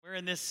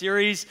in this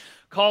series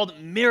called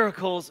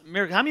Miracles. How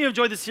many of you have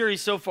enjoyed the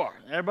series so far?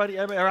 Everybody,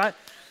 all right?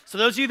 So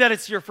those of you that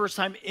it's your first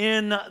time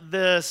in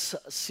this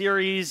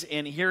series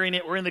and hearing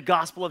it, we're in the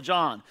Gospel of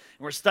John. And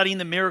we're studying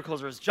the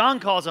miracles, or as John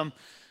calls them,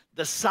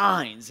 the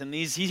signs. And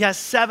he has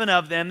 7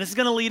 of them. This is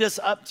going to lead us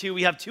up to,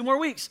 we have 2 more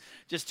weeks,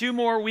 just 2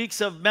 more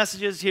weeks of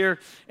messages here.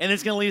 And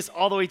it's going to lead us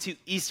all the way to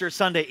Easter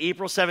Sunday,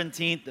 April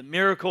 17th, the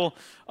miracle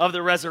of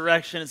the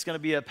resurrection. It's going to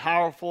be a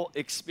powerful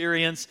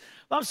experience.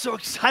 I'm so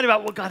excited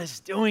about what God is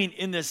doing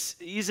in this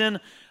season.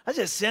 I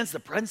just sense the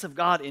presence of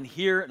God in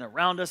here and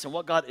around us and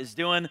what God is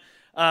doing.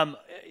 Let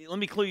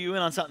me clue you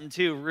in on something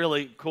too,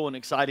 really cool and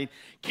exciting.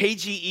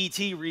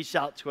 KGET reached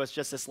out to us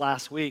just this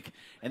last week,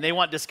 and they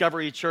want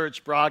Discovery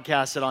Church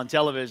broadcasted on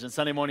television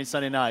Sunday morning,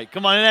 Sunday night.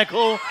 Come on, isn't that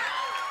cool?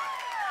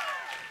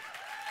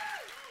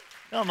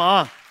 Come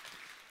on.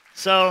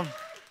 So,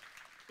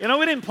 we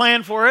didn't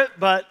plan for it,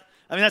 but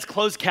that's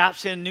closed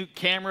caption, new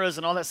cameras,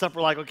 and all that stuff.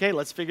 We're like, okay,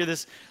 let's figure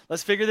this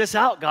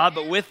out, God.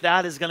 But with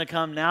that is going to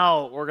come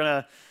now. We're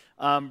going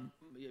to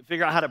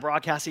figure out how to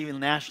broadcast even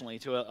nationally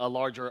to a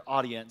larger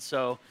audience.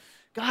 So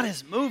God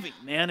is moving,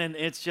 man, and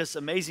it's just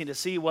amazing to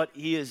see what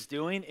He is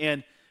doing.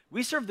 And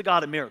we serve the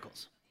God of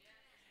miracles.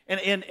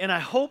 And I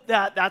hope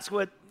that that's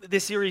what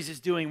this series is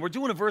doing. We're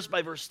doing a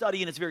verse-by-verse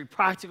study, and it's very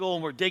practical,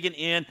 and we're digging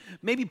in,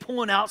 maybe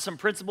pulling out some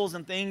principles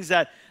and things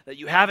that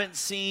you haven't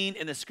seen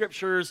in the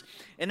Scriptures,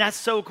 and that's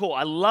so cool.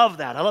 I love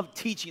that. I love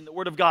teaching the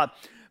Word of God.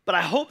 But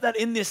I hope that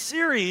in this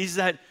series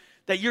that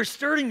you're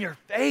stirring your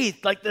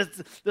faith, like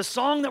the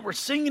song that we're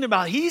singing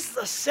about. He's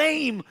the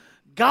same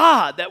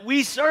God that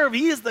we serve.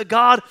 He is the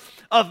God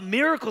of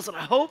miracles. And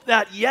I hope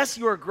that, yes,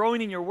 you are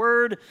growing in your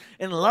word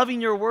and loving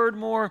your word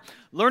more,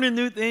 learning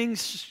new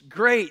things.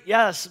 Great,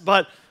 yes.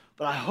 But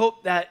I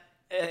hope that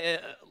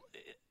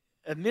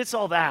amidst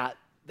all that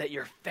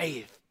your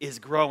faith is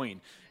growing,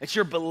 that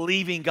you're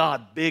believing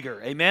God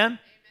bigger. Amen?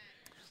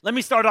 Let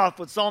me start off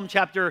with Psalm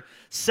chapter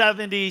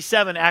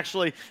 77,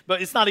 actually,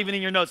 but it's not even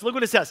in your notes. Look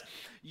what it says.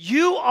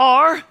 You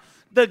are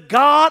the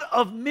God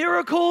of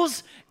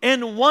miracles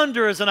and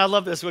wonders. And I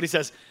love this, what he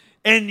says.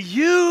 And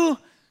you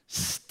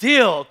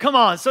still, come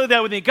on, say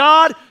that with me.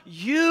 God,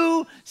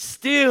 you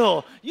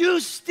still,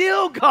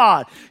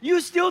 God.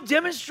 You still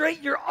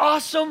demonstrate your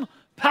awesome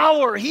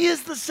power. He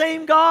is the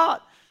same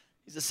God.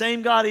 He's the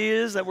same God He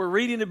is that we're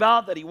reading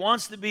about, that He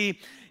wants to be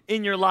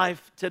in your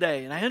life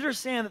today. And I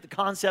understand that the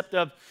concept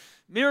of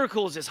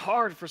miracles is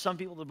hard for some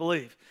people to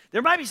believe.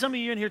 There might be some of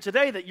you in here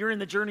today that you're in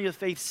the journey of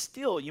faith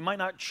still. You might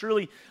not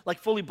truly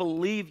fully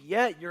believe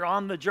yet. You're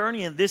on the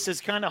journey, and this is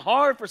kind of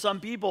hard for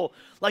some people.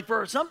 Like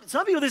for some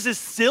people, this is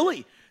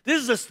silly.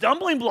 This is a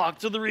stumbling block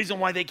to the reason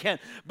why they can't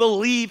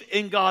believe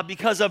in God,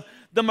 because of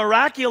the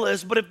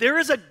miraculous. But if there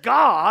is a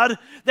God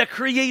that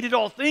created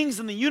all things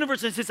in the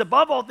universe and sits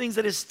above all things,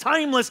 that is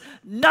timeless,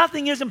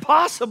 nothing is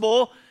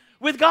impossible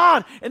with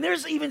God. And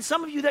there's even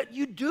some of you that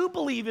you do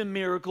believe in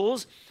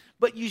miracles,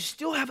 but you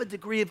still have a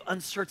degree of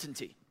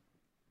uncertainty.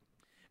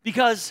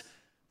 Because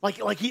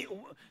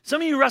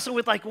some of you wrestle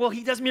with well,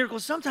 He does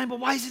miracles sometimes, but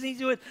why doesn't He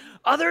do it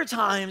other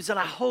times? And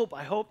I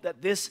hope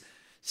that this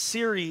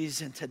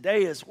series and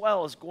today as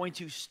well is going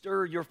to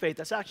stir your faith.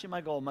 That's actually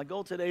my goal. My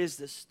goal today is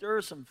to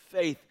stir some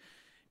faith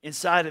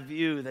inside of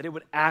you, that it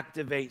would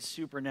activate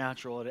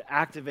supernatural, it would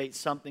activate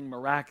something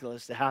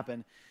miraculous to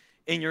happen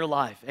in your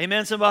life.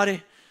 Amen,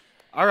 somebody?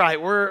 All right,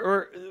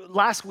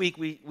 last week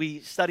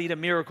we studied a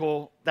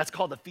miracle that's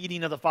called the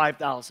feeding of the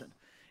 5,000.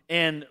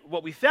 And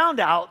what we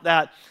found out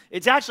that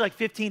it's actually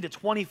 15 to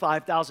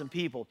 25,000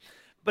 people.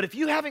 But if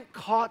you haven't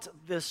caught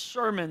the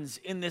sermons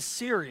in this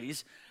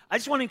series, I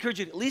just want to encourage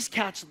you to at least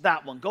catch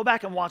that one. Go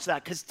back and watch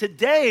that, because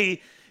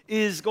today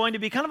is going to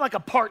be kind of like a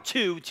part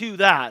 2 to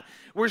that.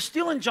 We're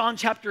still in John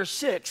chapter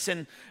 6,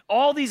 and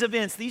all these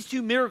events, these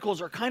 2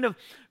 miracles are kind of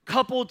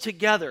coupled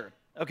together.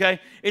 Okay,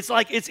 it's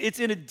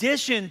in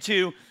addition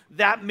to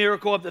that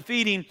miracle of the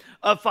feeding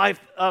of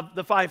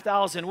the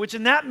 5,000, which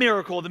in that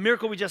miracle, the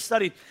miracle we just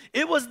studied,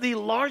 it was the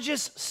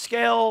largest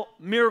scale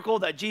miracle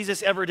that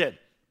Jesus ever did.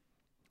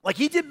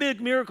 He did big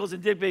miracles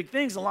and did big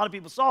things, and a lot of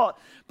people saw it,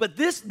 but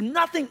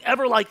nothing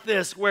ever like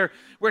this, where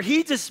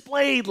He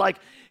displayed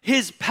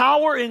His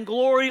power and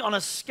glory on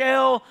a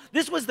scale.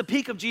 This was the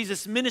peak of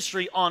Jesus'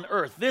 ministry on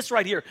earth. This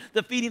right here,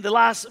 the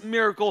last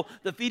miracle,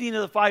 the feeding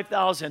of the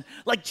 5,000.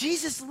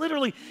 Jesus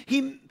literally,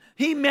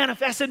 he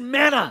manifested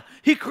manna.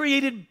 He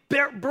created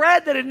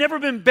bread that had never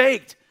been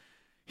baked.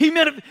 He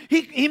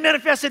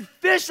manifested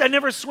fish that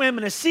never swam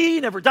in a sea,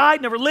 never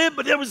died, never lived,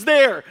 but it was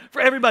there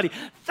for everybody.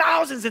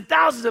 Thousands and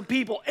thousands of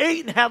people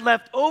ate and had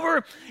left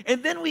over.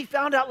 And then we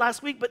found out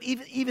last week, but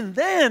even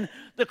then,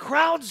 the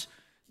crowds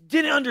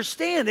didn't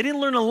understand. They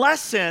didn't learn a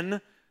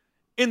lesson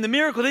in the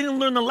miracle. They didn't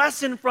learn the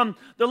lesson from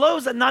the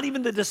loaves, that not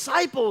even the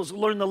disciples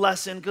learned the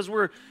lesson, because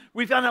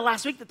we found out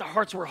last week that the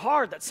hearts were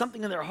hard, that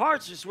something in their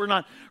hearts just were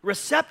not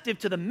receptive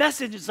to the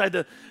message inside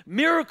the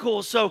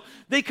miracle, so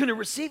they couldn't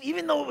receive,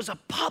 even though it was a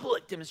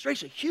public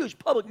demonstration, a huge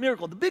public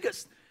miracle, the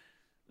biggest,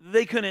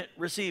 they couldn't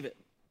receive it.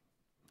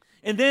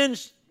 And then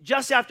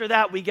just after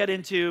that, we get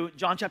into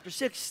John chapter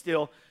 6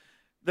 still,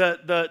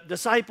 the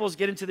disciples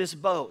get into this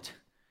boat,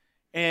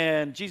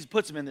 and Jesus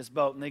puts them in this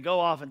boat, and they go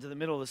off into the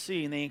middle of the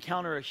sea, and they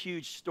encounter a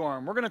huge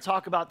storm. We're going to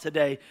talk about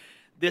today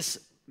this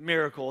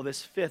miracle,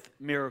 this fifth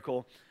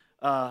miracle,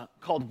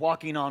 called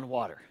walking on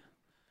water.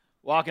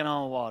 Walking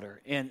on water.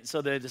 And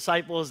so the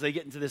disciples, they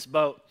get into this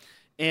boat,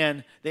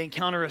 and they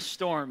encounter a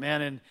storm,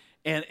 man,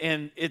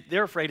 and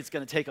they're afraid it's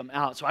going to take them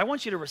out. So I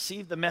want you to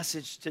receive the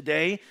message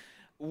today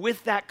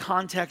with that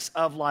context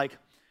of like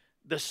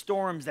the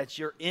storms that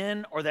you're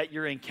in or that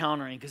you're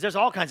encountering, because there's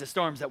all kinds of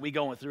storms that we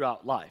go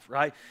throughout life,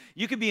 right?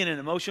 You could be in an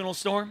emotional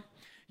storm.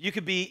 You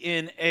could be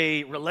in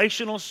a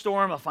relational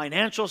storm, a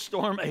financial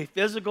storm, a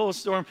physical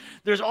storm.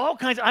 There's all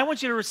kinds. I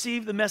want you to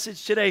receive the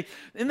message today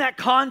in that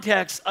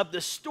context of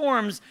the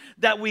storms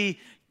that we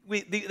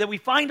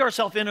find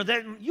ourselves in, or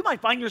that you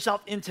might find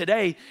yourself in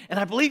today. And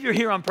I believe you're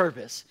here on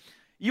purpose.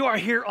 You are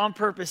here on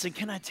purpose. And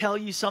can I tell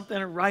you something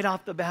right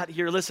off the bat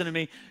here? Listen to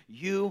me.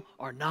 You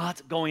are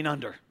not going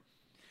under.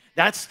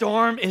 That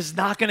storm is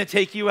not going to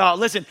take you out.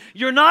 Listen,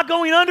 you're not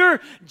going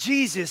under.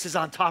 Jesus is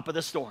on top of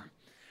the storm.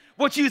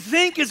 What you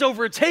think is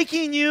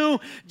overtaking you,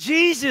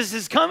 Jesus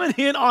is coming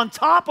in on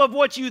top of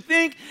what you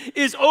think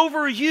is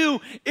over you.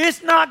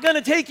 It's not going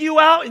to take you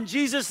out in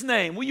Jesus'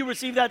 name. Will you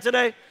receive that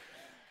today?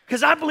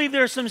 Because I believe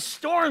there are some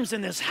storms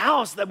in this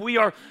house that we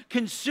are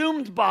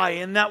consumed by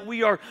and that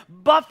we are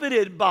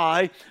buffeted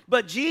by,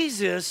 but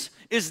Jesus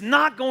is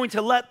not going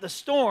to let the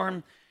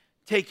storm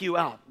take you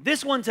out.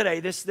 This one today,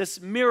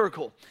 this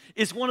miracle,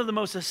 is one of the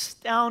most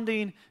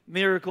astounding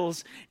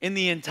miracles in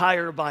the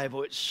entire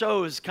Bible. It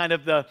shows kind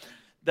of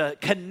the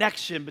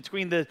connection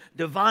between the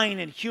divine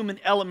and human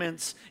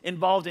elements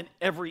involved in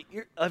every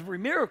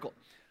miracle.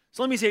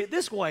 So let me say it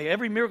this way.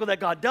 Every miracle that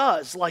God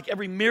does, like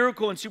every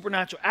miracle and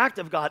supernatural act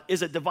of God,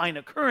 is a divine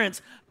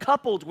occurrence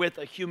coupled with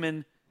a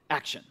human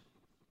action,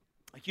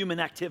 a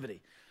human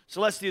activity. So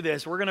let's do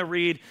this. We're going to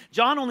read.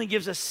 John only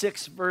gives us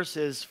 6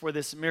 verses for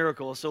this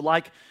miracle. So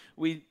like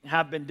we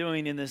have been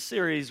doing in this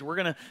series, we're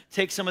going to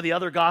take some of the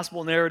other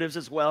gospel narratives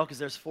as well, because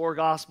there's 4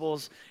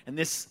 gospels, and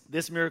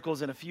this miracle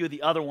is in a few of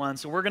the other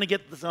ones. So we're going to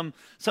get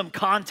some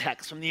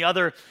context from the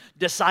other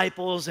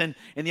disciples and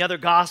the other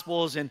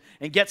gospels and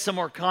get some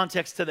more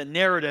context to the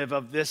narrative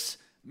of this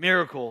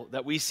miracle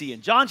that we see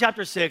in John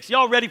chapter 6.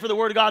 Y'all ready for the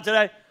word of God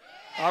today?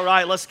 All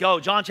right, let's go.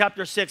 John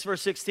chapter 6,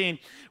 verse 16.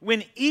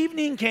 When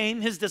evening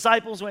came, his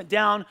disciples went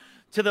down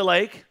to the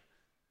lake,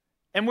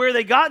 and where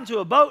they got into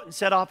a boat and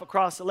set off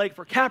across the lake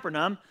for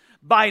Capernaum.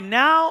 By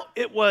now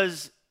it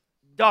was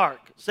dark.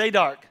 Say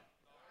dark.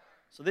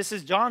 So this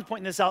is John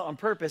pointing this out on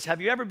purpose.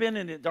 Have you ever been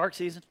in a dark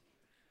season?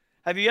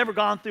 Have you ever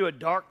gone through a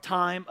dark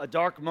time, a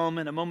dark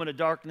moment, a moment of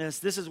darkness?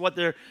 This is what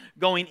they're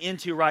going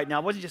into right now.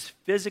 It wasn't just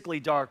physically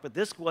dark, but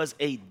this was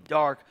a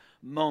dark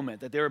moment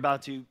that they're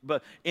about to,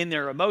 but in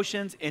their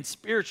emotions and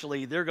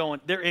spiritually,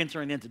 they're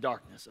entering into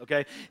darkness,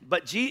 okay?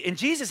 But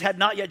Jesus had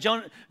not yet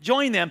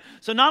joined them,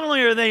 so not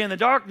only are they in the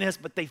darkness,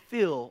 but they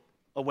feel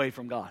away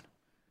from God.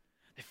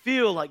 They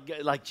feel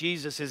like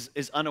Jesus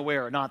is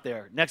unaware or not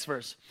there. Next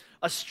verse.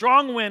 A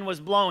strong wind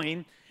was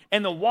blowing,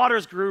 and the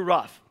waters grew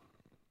rough.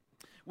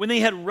 When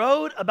they had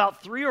rowed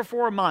about 3 or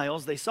 4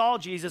 miles, they saw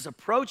Jesus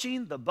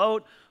approaching the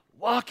boat,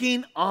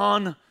 walking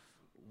on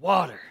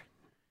water.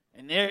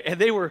 And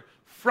they were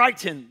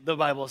frightened, the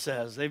Bible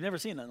says. They've never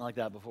seen nothing like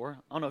that before.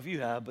 I don't know if you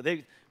have, but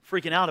they're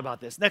freaking out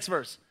about this. Next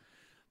verse.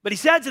 But he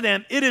said to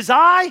them, "It is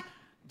I.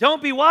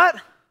 Don't be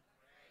what?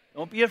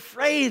 Don't be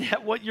afraid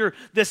at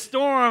this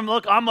storm.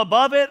 Look, I'm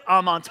above it.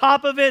 I'm on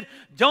top of it.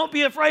 Don't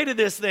be afraid of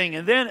this thing."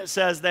 And then it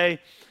says they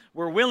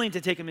were willing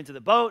to take him into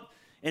the boat,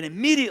 and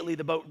immediately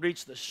the boat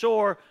reached the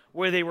shore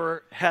where they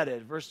were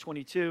headed. Verse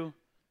 22.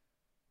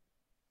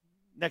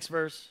 Next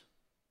verse.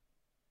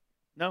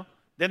 No?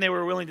 Then they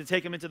were willing to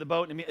take him into the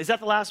boat. Is that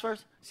the last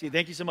verse? See,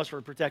 thank you so much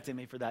for protecting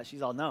me for that.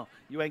 She's all, no,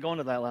 you ain't going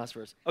to that last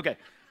verse. Okay,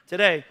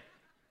 today,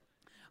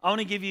 I want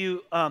to give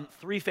you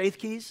 3 faith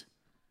keys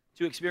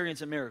to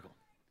experience a miracle.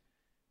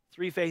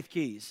 3 faith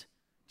keys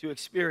to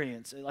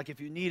experience. Like if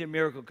you need a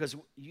miracle, because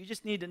you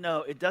just need to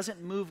know it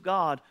doesn't move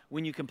God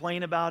when you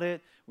complain about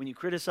it, when you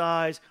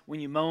criticize, when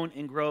you moan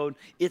and groan.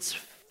 It's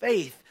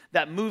faith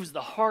that moves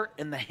the heart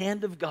and the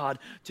hand of God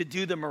to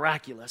do the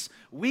miraculous.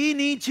 We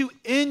need to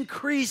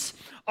increase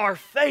our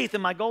faith,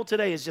 and my goal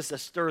today is just to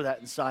stir that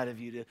inside of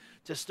you,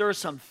 to stir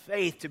some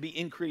faith to be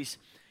increased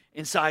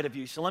inside of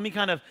you. So let me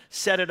kind of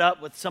set it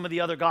up with some of the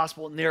other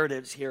gospel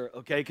narratives here,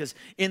 okay? Because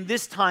in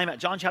this time at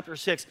John chapter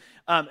 6,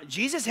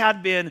 Jesus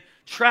had been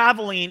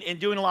traveling and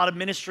doing a lot of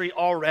ministry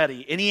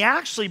already. And he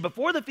actually,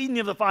 before the feeding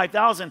of the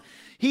 5,000,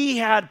 he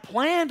had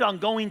planned on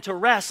going to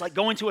rest, like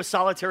going to a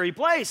solitary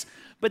place.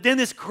 But then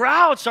this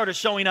crowd started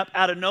showing up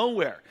out of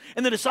nowhere.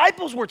 And the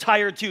disciples were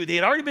tired too. They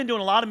had already been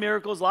doing a lot of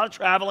miracles, a lot of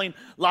traveling,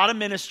 a lot of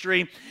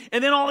ministry.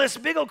 And then all this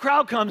big old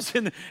crowd comes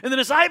in, and the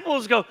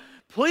disciples go,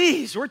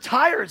 "Please, we're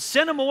tired.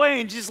 Send them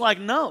away." And Jesus like,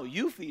 "No,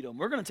 you feed them.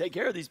 We're going to take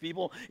care of these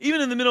people.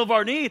 Even in the middle of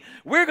our need,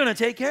 we're going to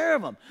take care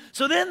of them."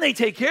 So then they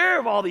take care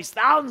of all these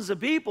thousands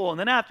of people. And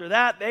then after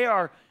that, they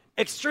are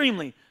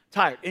extremely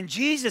tired. And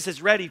Jesus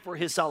is ready for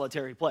his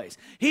solitary place.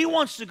 He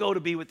wants to go to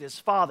be with his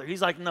Father.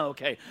 He's like, no,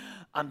 okay,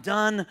 I'm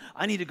done.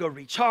 I need to go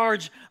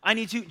recharge.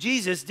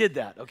 Jesus did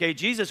that, okay?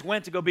 Jesus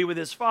went to go be with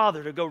his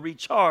Father, to go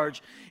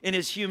recharge in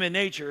his human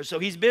nature. So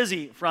he's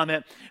busy from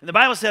it. And the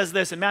Bible says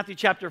this in Matthew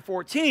chapter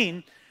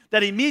 14,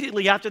 that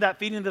immediately after that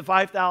feeding of the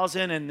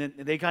 5,000, and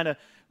they kind of,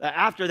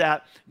 after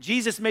that,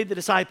 Jesus made the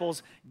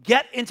disciples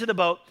get into the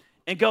boat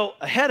and go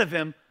ahead of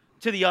him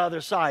to the other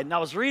side. And I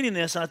was reading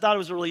this, and I thought it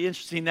was really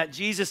interesting that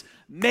Jesus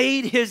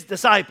made his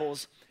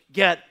disciples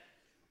get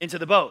into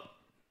the boat.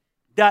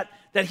 That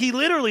he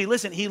literally,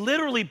 listen, he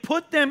literally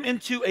put them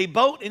into a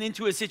boat and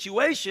into a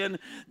situation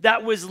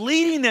that was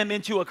leading them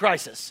into a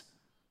crisis.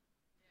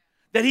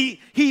 That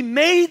he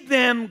made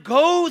them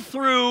go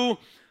through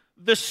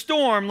the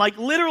storm. Like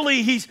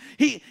literally,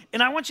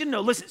 and I want you to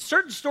know, listen,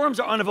 certain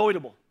storms are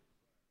unavoidable.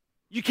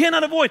 You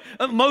cannot avoid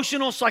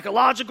emotional,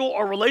 psychological,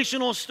 or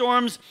relational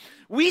storms.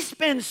 We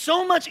spend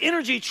so much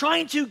energy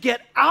trying to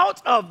get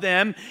out of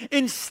them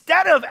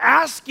instead of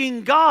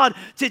asking God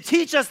to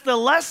teach us the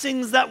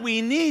lessons that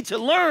we need to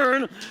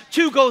learn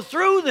to go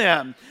through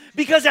them.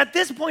 Because at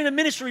this point of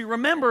ministry,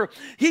 remember,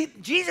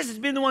 Jesus has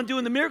been the one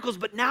doing the miracles,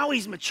 but now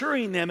he's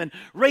maturing them and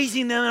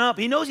raising them up.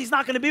 He knows he's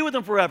not going to be with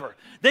them forever.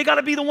 They got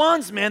to be the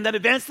ones, man, that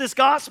advance this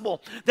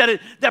gospel,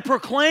 that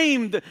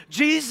proclaimed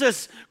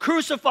Jesus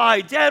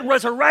crucified, dead,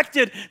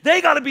 resurrected.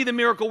 They got to be the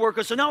miracle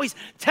workers. So now he's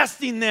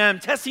testing them,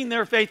 testing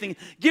their faith, and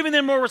giving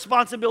them more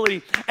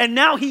responsibility. And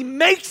now he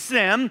makes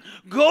them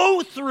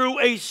go through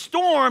a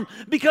storm,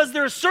 because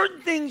there are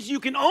certain things you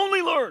can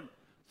only learn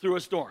through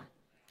a storm.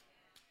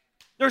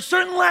 There are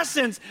certain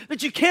lessons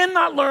that you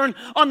cannot learn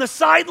on the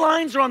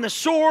sidelines or on the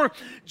shore.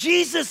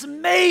 Jesus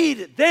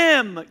made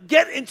them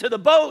get into the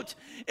boat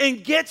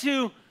and get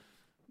to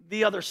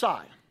the other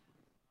side.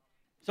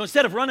 So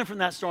instead of running from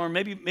that storm,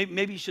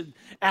 maybe you should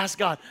ask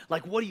God,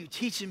 like, what are you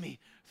teaching me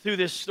through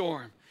this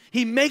storm?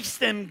 He makes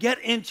them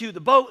get into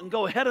the boat and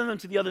go ahead of them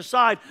to the other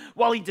side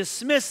while he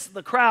dismissed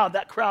the crowd,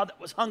 that crowd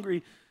that was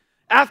hungry.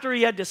 After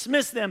he had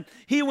dismissed them,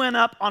 he went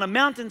up on a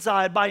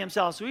mountainside by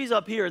himself. So he's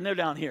up here and they're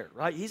down here,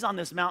 right? He's on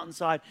this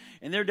mountainside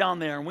and they're down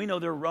there. And we know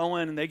they're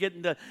rowing and they get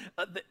into,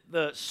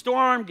 the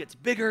storm gets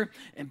bigger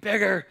and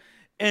bigger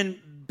and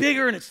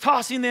bigger, and it's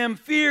tossing them.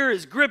 Fear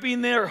is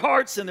gripping their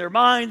hearts and their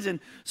minds, and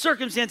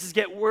circumstances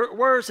get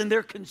worse, and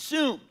they're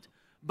consumed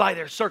by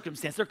their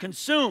circumstance. They're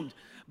consumed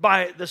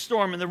by the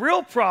storm. And the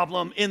real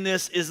problem in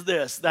this is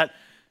this, that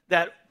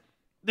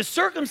the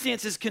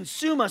circumstances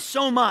consume us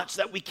so much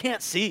that we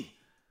can't see,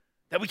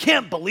 that we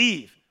can't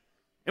believe.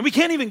 And we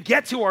can't even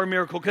get to our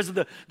miracle because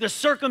of the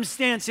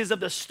circumstances of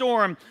the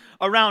storm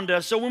around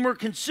us. So when we're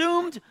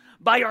consumed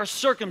by our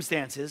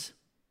circumstances,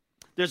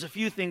 there's a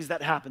few things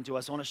that happen to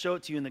us. I want to show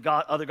it to you in the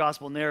other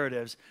gospel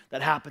narratives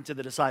that happened to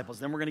the disciples.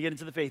 Then we're going to get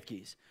into the faith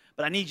keys.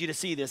 But I need you to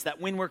see this, that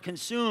when we're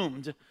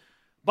consumed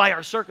by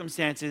our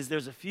circumstances,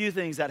 there's a few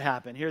things that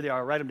happen. Here they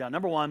are. Write them down.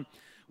 Number one,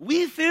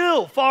 we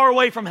feel far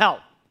away from help.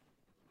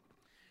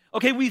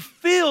 Okay, we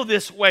feel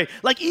this way.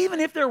 Like even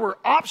if there were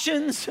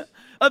options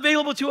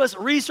available to us,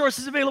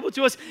 resources available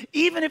to us,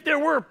 even if there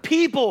were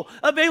people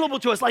available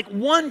to us, like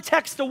one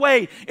text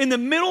away in the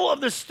middle of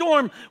the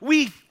storm,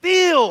 we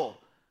feel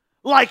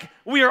like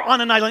we are on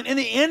an island. And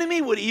the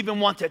enemy would even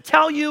want to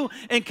tell you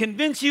and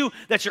convince you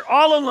that you're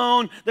all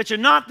alone, that you're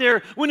not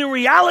there, when in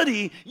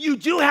reality, you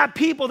do have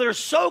people that are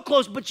so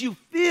close, but you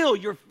feel,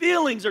 your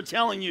feelings are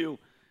telling you,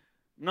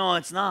 no,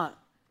 it's not.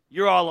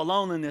 You're all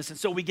alone in this. And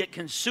so we get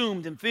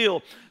consumed and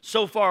feel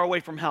so far away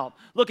from help.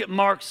 Look at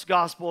Mark's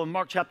gospel in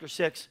Mark chapter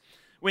 6.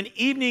 When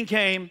evening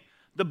came,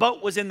 the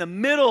boat was in the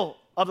middle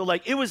of the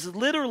lake. It was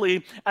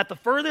literally at the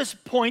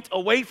furthest point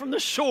away from the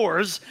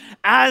shores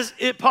as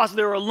it possible.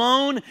 They were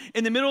alone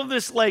in the middle of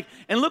this lake.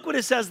 And look what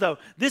it says, though.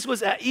 This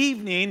was at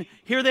evening.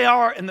 Here they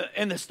are,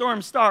 and the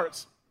storm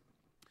starts.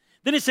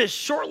 Then it says,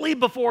 shortly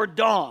before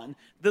dawn.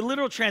 The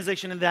literal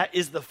translation of that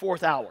is the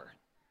fourth hour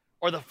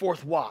or the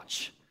fourth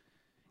watch.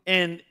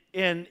 And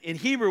in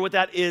Hebrew, what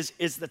that is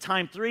the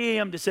time 3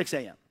 a.m. to 6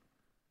 a.m.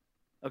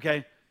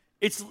 Okay?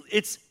 It's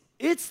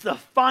the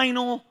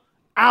final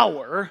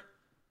hour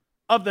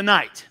of the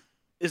night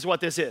is what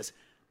this is.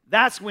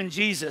 That's when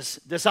Jesus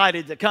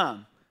decided to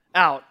come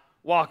out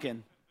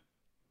walking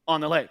on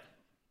the lake.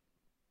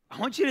 I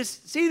want you to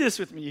see this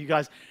with me, you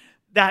guys,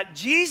 that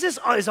Jesus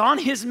is on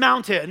his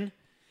mountain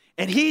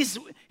and he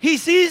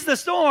sees the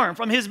storm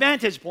from his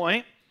vantage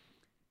point,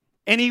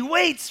 and he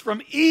waits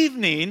from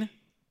evening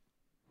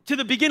to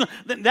the beginning.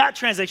 That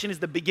translation is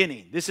the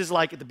beginning. This is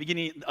like at the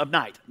beginning of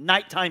night.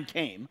 Nighttime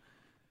came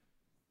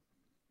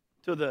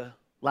to the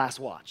last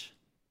watch.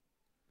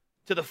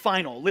 To the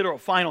final, literal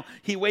final.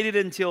 He waited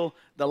until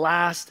the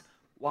last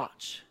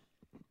watch.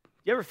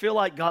 You ever feel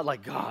like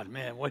God,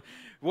 man,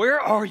 where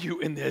are you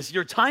in this?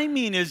 Your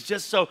timing is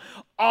just so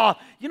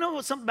you know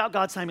something about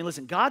God's timing?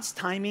 Listen, God's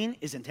timing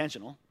is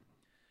intentional.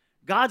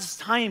 God's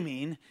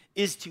timing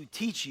is to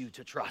teach you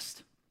to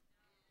trust.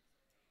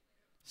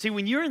 See,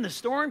 when you're in the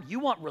storm, you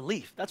want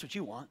relief. That's what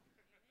you want.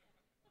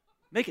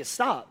 Make it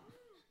stop.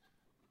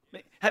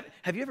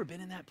 Have you ever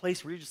been in that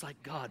place where you're just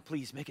like, God,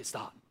 please make it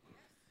stop?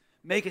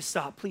 make it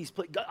stop. Please,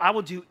 please. God, I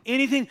will do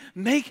anything.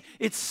 Make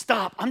it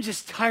stop. I'm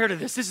just tired of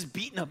this. This is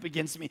beating up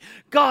against me.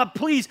 God,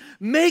 please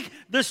make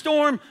the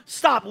storm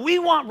stop. We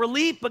want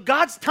relief, but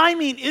God's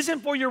timing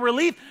isn't for your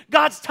relief.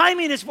 God's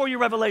timing is for your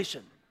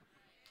revelation.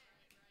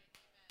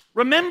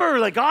 Remember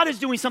that God is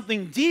doing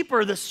something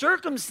deeper. The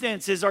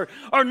circumstances are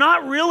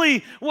not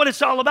really what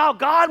it's all about.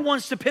 God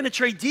wants to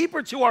penetrate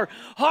deeper to our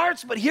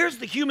hearts, but here's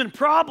the human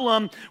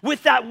problem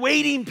with that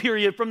waiting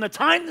period from the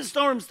time the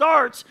storm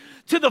starts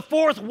to the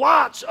fourth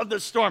watch of the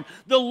storm.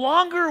 The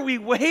longer we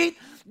wait,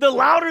 the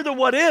louder the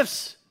what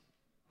ifs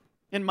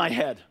in my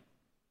head.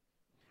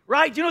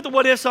 Right? Do you know what the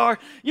what ifs are?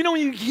 You know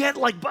when you get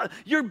like,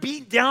 you're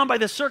beat down by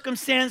the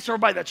circumstance or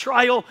by the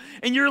trial,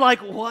 and you're like,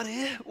 what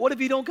if? What if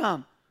you don't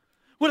come?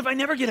 What if I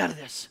never get out of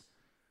this?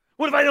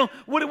 What if I don't?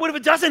 What if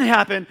it doesn't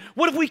happen?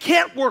 What if we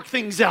can't work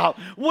things out?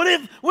 What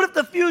if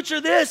the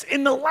future this?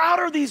 And the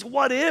louder these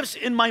what ifs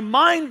in my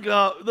mind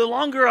go, the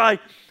longer I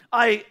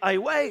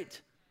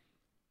wait.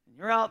 And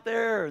you're out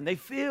there and they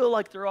feel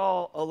like they're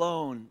all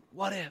alone.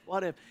 What if?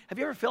 What if? Have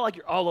you ever felt like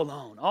you're all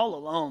alone? All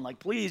alone. Like,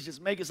 please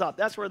just make it stop.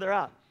 That's where they're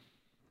at.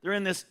 They're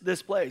in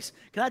this place.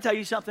 Can I tell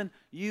you something?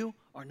 You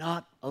are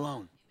not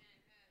alone.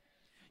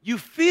 You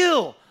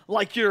feel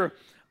like you're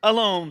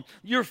alone.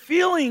 Your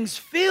feelings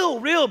feel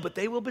real, but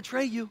they will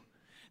betray you.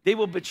 They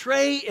will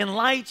betray and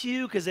lie to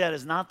you because that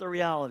is not the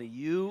reality.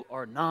 You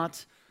are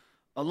not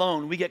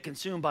alone. We get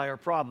consumed by our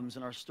problems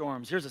and our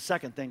storms. Here's the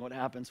second thing what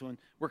happens when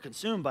we're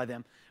consumed by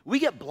them. We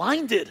get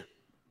blinded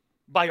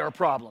by our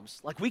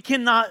problems. Like we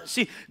cannot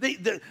see.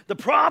 The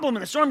problem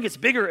and the storm gets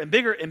bigger and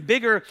bigger and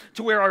bigger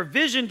to where our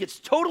vision gets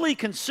totally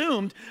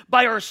consumed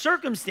by our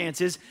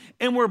circumstances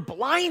and we're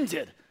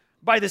blinded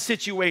by the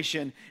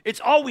situation.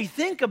 It's all we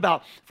think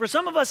about. For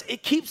some of us,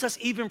 it keeps us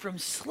even from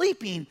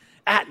sleeping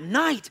at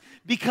night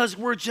because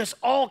we're just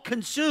all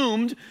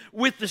consumed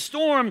with the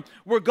storm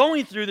we're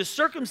going through. The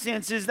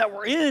circumstances that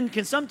we're in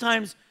can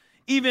sometimes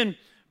even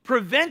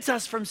prevent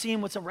us from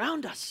seeing what's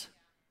around us.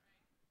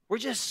 We're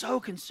just so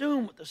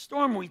consumed with the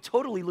storm, we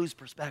totally lose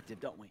perspective,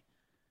 don't we?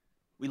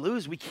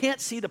 We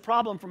can't see the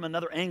problem from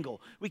another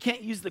angle. We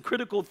can't use the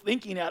critical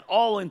thinking at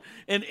all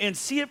and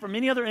see it from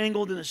any other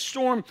angle than the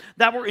storm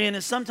that we're in.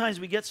 And sometimes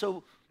we get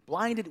so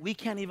blinded, we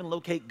can't even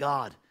locate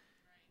God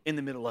in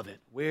the middle of it.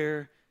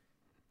 Where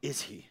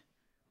is he?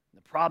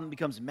 The problem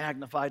becomes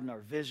magnified in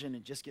our vision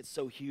and just gets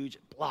so huge,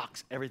 it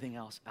blocks everything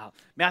else out.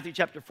 Matthew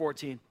chapter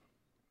 14.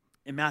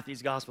 In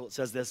Matthew's gospel, it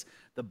says this: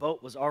 the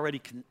boat was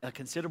already a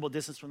considerable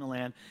distance from the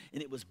land,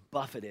 and it was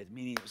buffeted,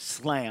 meaning it was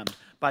slammed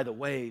by the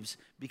waves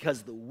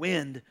because the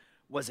wind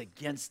was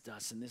against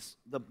us. And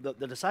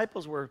the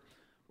disciples were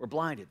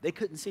blinded. They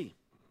couldn't see.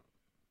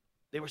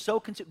 They were so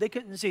consumed, they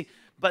couldn't see.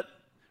 But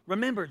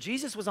remember,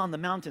 Jesus was on the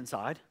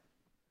mountainside,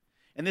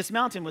 and this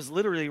mountain was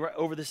literally right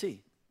over the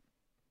sea.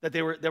 That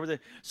they were there.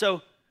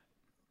 So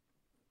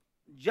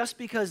just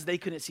because they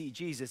couldn't see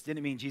Jesus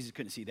didn't mean Jesus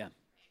couldn't see them.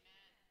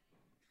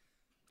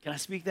 Can I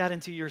speak that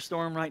into your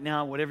storm right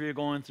now? Whatever you're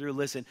going through,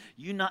 listen,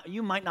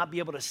 you might not be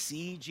able to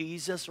see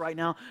Jesus right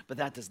now, but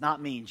that does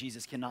not mean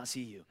Jesus cannot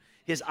see you.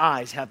 His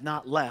eyes have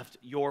not left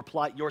your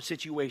plight, your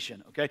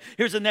situation, okay?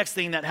 Here's the next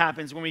thing that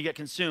happens when we get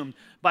consumed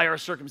by our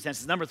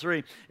circumstances. Number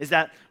 3 is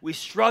that we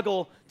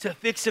struggle to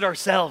fix it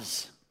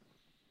ourselves.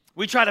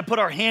 We try to put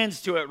our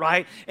hands to it,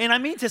 right? And I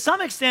mean, to some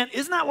extent,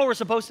 isn't that what we're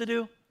supposed to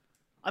do?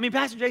 I mean,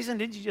 Pastor Jason,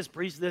 didn't you just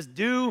preach this?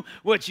 Do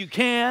what you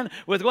can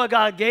with what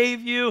God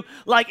gave you.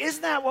 Like,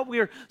 isn't that what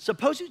we're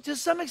supposed to? To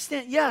some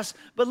extent, yes.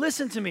 But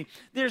listen to me.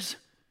 There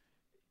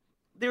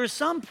are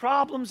some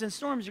problems and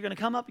storms you're going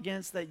to come up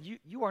against that you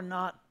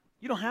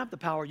don't have the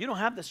power. You don't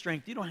have the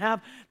strength. You don't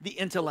have the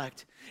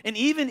intellect. And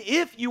even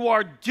if you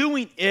are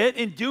doing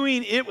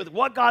it with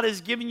what God has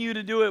given you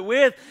to do it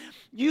with,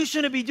 you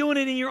shouldn't be doing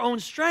it in your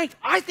own strength.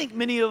 I think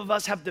many of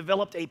us have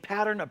developed a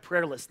pattern of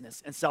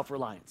prayerlessness and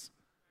self-reliance.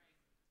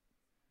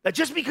 That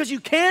just because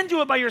you can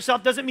do it by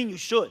yourself doesn't mean you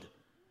should.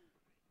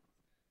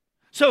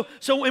 So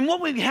in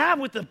what we have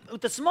with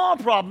the small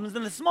problems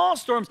and the small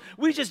storms,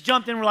 we just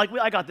jumped in. We're like,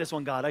 I got this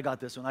one, God. I got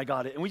this one. I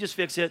got it. And we just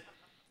fix it.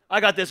 I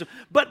got this one.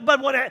 But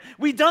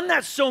we've done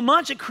that so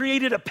much, it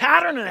created a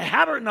pattern and a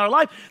habit in our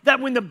life that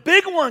when the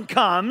big one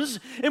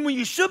comes and when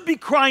you should be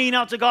crying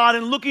out to God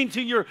and looking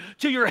to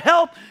your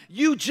help,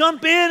 you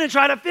jump in and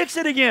try to fix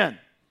it again.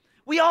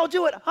 We all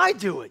do it. I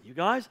do it, you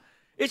guys.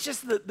 It's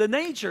just the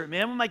nature,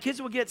 man. When my kids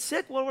would get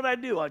sick, what would I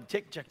do? I'd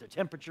check their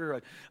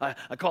temperature.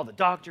 I'd call the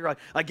doctor.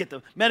 I'd get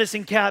the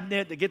medicine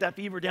cabinet to get that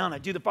fever down.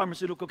 I'd do the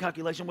pharmaceutical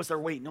calculation. What's their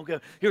weight? And okay,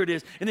 here it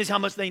is. And this is how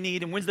much they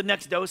need. And when's the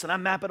next dose? And I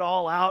map it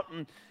all out.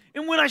 And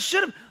when I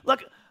shouldn't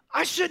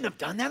have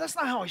done that. That's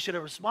not how I should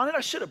have responded.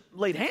 I should have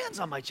laid hands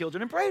on my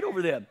children and prayed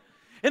over them.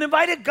 And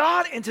invited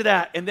God into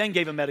that. And then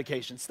gave them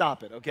medication.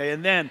 Stop it, okay?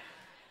 And then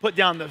put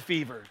down the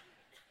fever.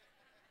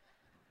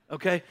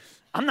 Okay?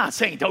 I'm not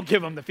saying don't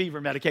give them the fever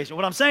medication.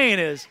 What I'm saying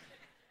is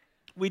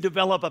we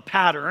develop a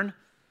pattern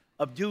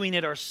of doing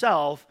it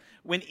ourselves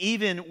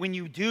even when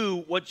you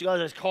do what God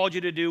has called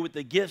you to do with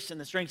the gifts and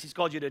the strengths he's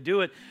called you to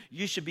do it,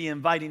 you should be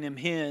inviting him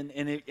in,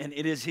 and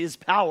it is his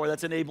power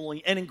that's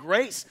enabling, and in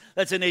grace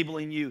that's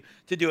enabling you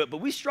to do it. But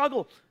we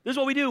struggle. This is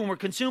what we do when we're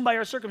consumed by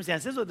our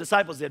circumstances. This is what the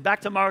disciples did.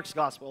 Back to Mark's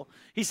gospel.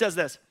 He says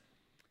this.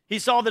 He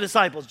saw the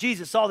disciples.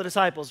 Jesus saw the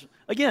disciples.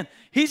 Again,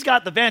 he's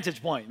got the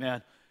vantage point,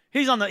 man.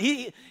 He's on the,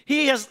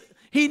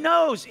 he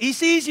knows, he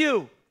sees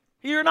you.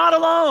 You're not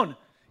alone.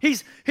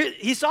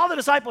 He saw the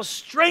disciples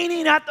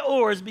straining at the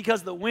oars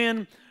because the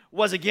wind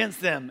was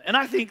against them. And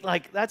I think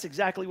like that's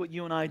exactly what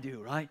you and I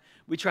do, right?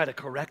 We try to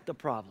correct the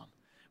problem.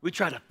 We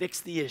try to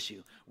fix the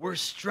issue. We're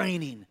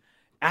straining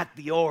at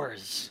the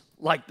oars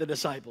like the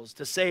disciples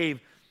to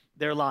save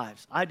their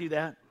lives. I do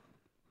that.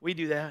 We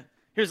do that.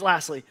 Here's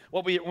lastly,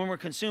 when we're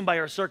consumed by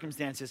our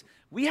circumstances,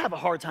 we have a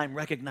hard time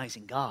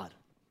recognizing God.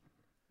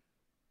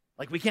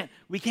 Like we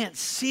can't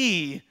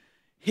see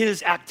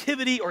his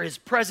activity or his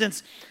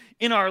presence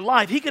in our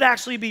life. He could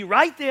actually be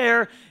right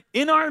there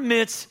in our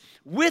midst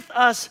with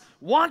us,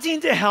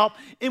 wanting to help,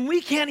 and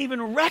we can't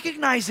even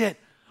recognize it,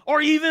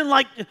 or even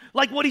like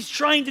what he's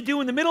trying to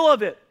do in the middle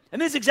of it.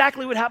 And this is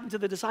exactly what happened to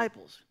the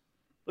disciples.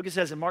 Look, it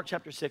says in Mark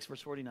chapter 6,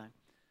 verse 49.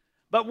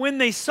 But when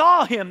they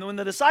saw him, when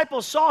the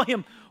disciples saw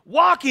him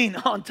walking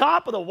on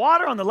top of the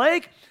water on the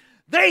lake,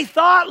 they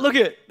thought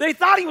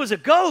he was a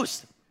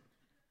ghost.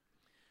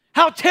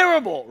 How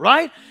terrible,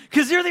 right?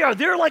 Because here they are.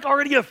 They're like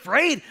already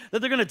afraid that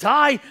they're going to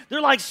die.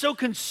 They're like so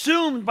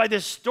consumed by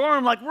this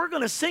storm, like we're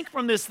going to sink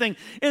from this thing.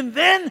 And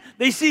then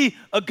they see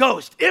a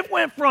ghost. It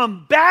went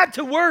from bad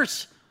to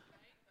worse,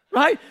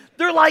 right?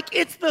 They're like,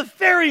 it's the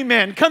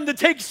ferrymen come to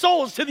take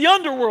souls to the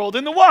underworld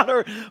in the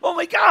water. Oh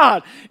my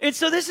God. And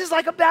so this is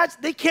like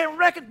they can't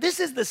reckon.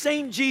 This is the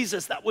same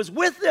Jesus that was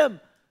with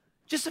them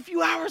just a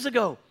few hours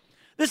ago.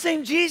 The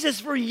same Jesus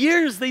for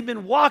years they've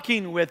been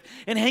walking with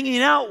and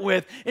hanging out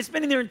with and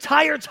spending their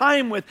entire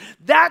time with.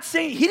 That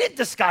same, he didn't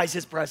disguise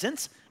his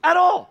presence at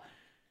all.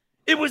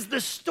 It was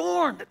the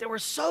storm that they were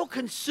so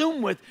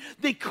consumed with,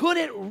 they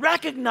couldn't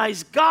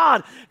recognize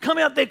God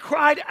coming out. They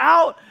cried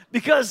out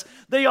because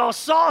they all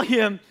saw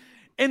him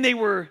and they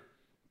were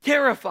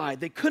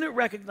terrified. They couldn't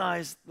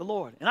recognize the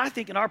Lord. And I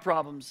think in our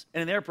problems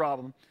and in their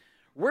problem,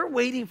 we're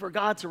waiting for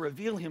God to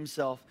reveal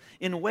himself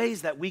in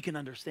ways that we can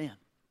understand.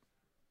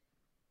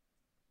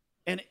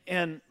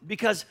 And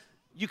because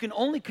you can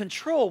only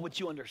control what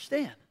you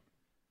understand.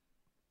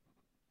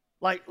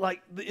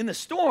 Like in the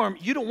storm,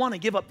 you don't want to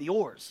give up the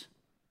oars.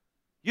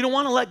 You don't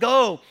want to let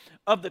go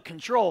of the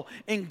control.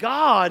 And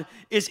God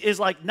is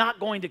like not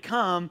going to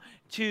come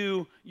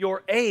to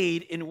your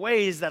aid in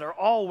ways that are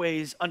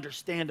always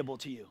understandable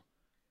to you.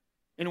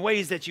 In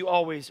ways that you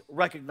always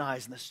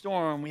recognize. In the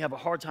storm, we have a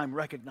hard time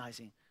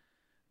recognizing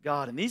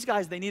God. And these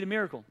guys, they need a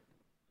miracle,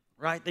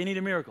 right? They need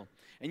a miracle.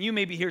 And you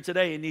may be here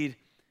today and need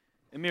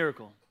a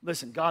miracle.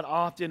 Listen, God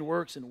often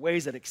works in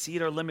ways that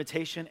exceed our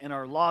limitation and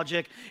our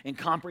logic and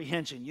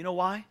comprehension. You know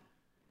why?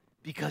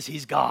 Because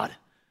he's God.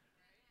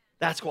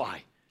 That's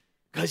why.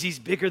 Because he's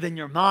bigger than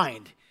your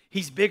mind.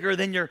 He's bigger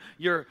than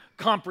your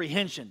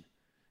comprehension.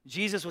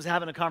 Jesus was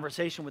having a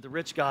conversation with a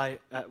rich guy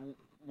at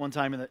one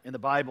time in the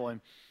Bible,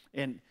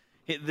 and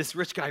this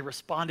rich guy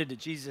responded to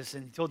Jesus,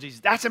 and he told Jesus,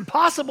 "That's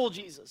impossible,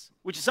 Jesus,"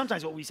 which is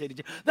sometimes what we say to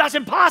Jesus. "That's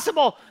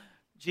impossible,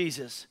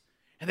 Jesus."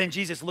 And then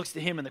Jesus looks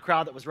to him and the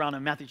crowd that was around him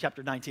in Matthew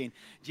chapter 19.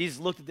 Jesus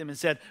looked at them and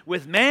said,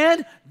 "With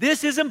man,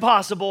 this is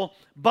impossible,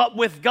 but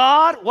with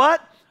God,"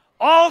 what?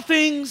 "All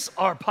things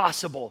are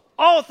possible."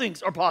 All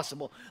things are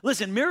possible.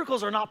 Listen,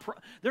 miracles are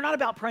they're not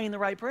about praying the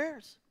right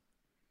prayers.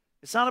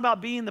 It's not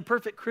about being the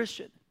perfect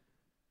Christian.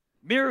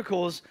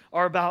 Miracles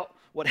are about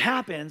what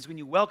happens when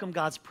you welcome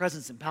God's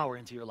presence and power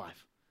into your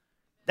life.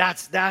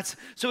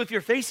 So if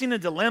you're facing a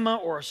dilemma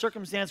or a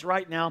circumstance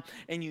right now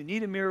and you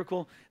need a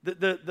miracle,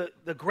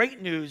 the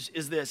great news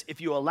is this: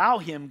 if you allow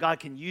him, God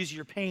can use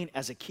your pain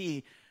as a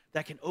key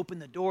that can open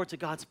the door to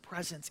God's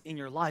presence in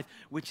your life,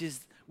 which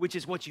is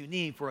what you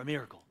need for a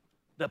miracle,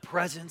 the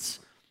presence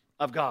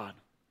of God.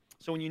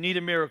 So when you need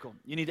a miracle,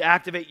 you need to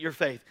activate your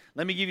faith.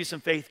 Let me give you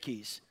some faith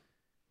keys.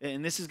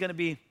 And this is going to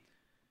be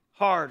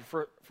hard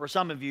for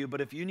some of you,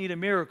 but if you need a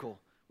miracle,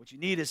 what you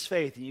need is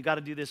faith, and you got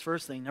to do this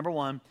first thing. Number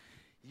one,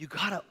 you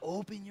got to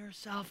open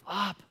yourself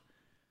up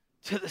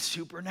to the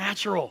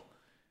supernatural.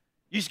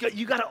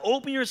 You got to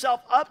open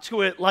yourself up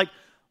to it like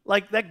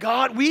that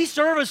God, we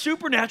serve a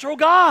supernatural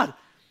God.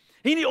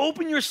 You need to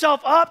open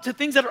yourself up to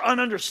things that are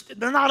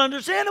they're not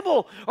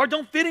understandable or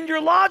don't fit in your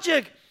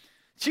logic.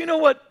 Do you know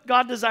what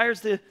God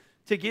desires to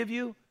give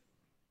you?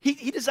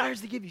 He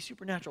desires to give you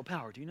supernatural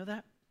power. Do you know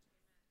that?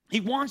 He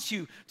wants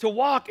you to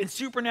walk in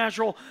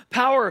supernatural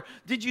power.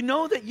 Did you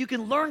know that you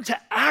can learn to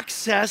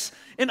access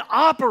and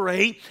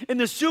operate in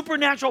the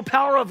supernatural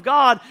power of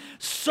God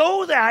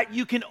so that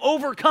you can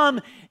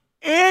overcome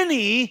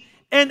any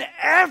and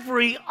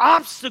every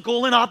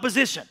obstacle and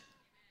opposition?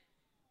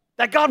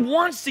 That God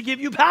wants to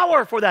give you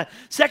power for that.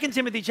 2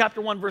 Timothy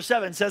chapter 1, verse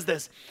 7 says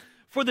this: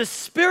 "For the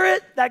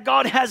Spirit that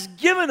God has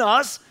given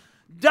us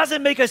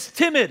doesn't make us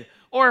timid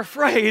or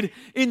afraid.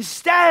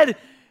 Instead,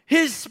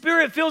 His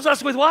Spirit fills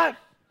us with" what?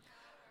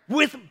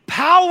 with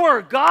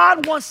power.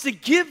 God wants to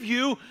give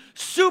you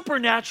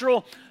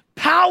supernatural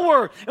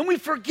power. And we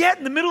forget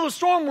in the middle of the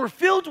storm, we're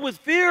filled with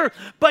fear,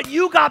 but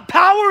you got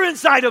power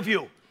inside of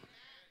you.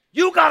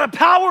 You got a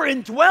power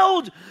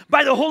indwelled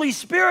by the Holy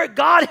Spirit.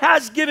 God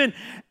has given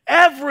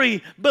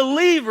every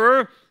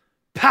believer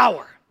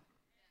power.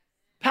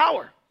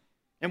 Power.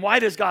 And why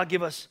does God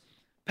give us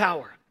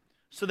power?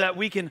 So that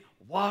we can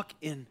walk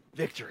in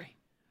victory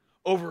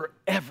over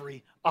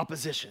every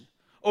opposition,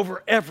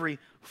 over every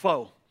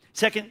foe.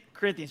 2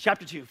 Corinthians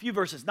chapter 2, a few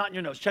verses, not in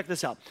your notes. Check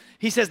this out.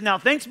 He says, now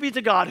thanks be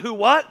to God who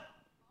what?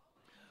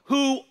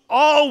 Who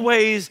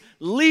always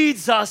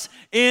leads us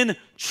in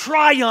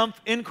triumph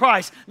in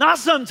Christ. Not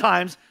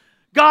sometimes.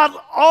 God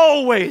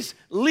always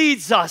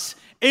leads us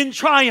in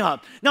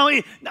triumph. Now,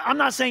 I'm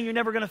not saying you're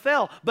never going to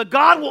fail, but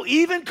God will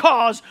even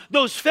cause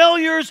those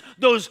failures,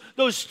 those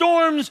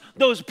storms,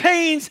 those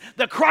pains,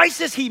 the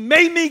crisis He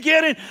made me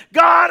get in.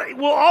 God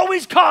will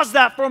always cause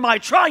that for my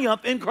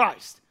triumph in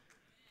Christ.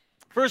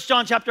 1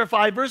 John chapter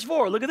 5, verse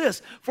 4. Look at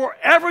this. For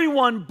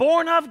everyone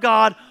born of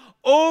God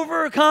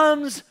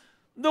overcomes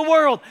the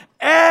world.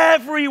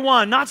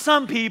 Everyone, not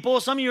some people.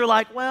 Some of you are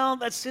like, well,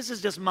 this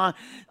is just mine.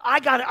 I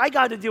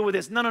got to deal with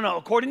this. No.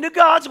 According to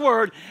God's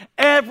word,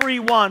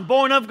 everyone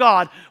born of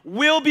God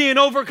will be an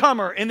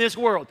overcomer in this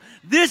world.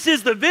 This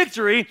is the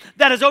victory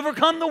that has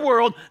overcome the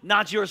world,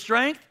 not your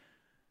strength,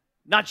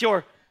 not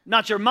your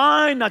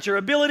mind, not your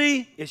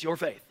ability. It's your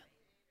faith.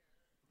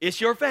 It's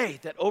your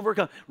faith that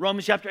overcomes.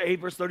 Romans chapter 8,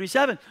 verse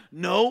 37.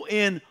 No,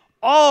 in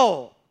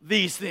all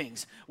these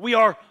things, we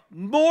are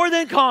more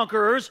than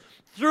conquerors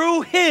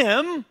through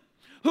Him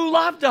who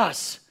loved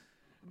us.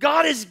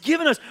 God has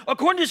given us,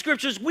 according to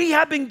scriptures, we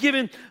have been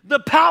given the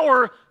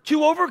power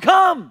to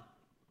overcome.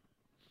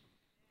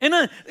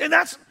 And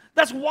that's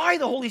why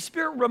the Holy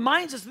Spirit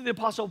reminds us through the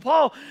Apostle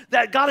Paul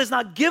that God has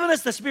not given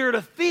us the spirit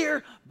of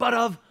fear, but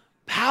of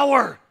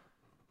power.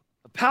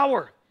 Of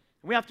power.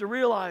 We have to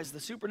realize the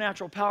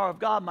supernatural power of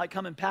God might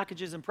come in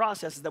packages and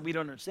processes that we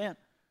don't understand.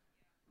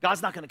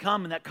 God's not going to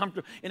come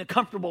in a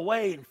comfortable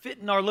way and fit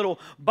in our little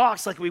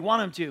box like we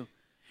want Him to.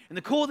 And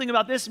the cool thing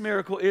about this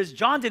miracle is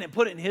John didn't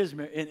put it in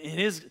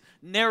his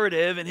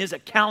narrative, in his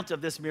account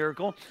of this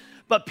miracle.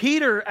 But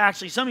Peter,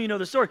 actually, some of you know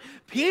the story.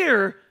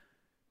 Peter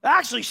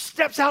actually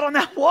steps out on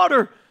that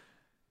water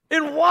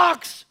and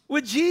walks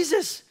with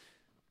Jesus.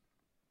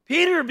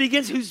 Peter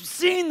who's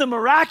seen the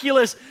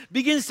miraculous,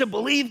 begins to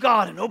believe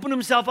God and open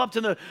himself up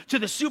to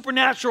the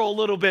supernatural a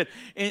little bit.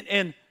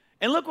 And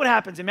look what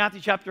happens in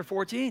Matthew chapter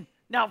 14.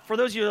 Now, for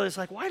those of you that's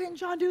like, why didn't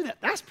John do that?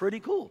 That's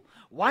pretty cool.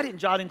 Why didn't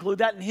John include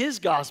that in his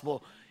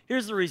gospel?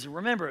 Here's the reason.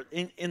 Remember,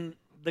 in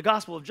the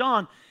Gospel of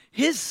John,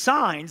 his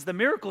signs, the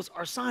miracles,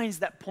 are signs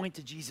that point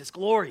to Jesus'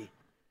 glory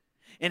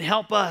and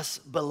help us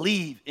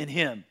believe in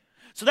Him.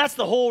 So that's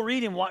the whole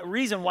reason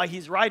why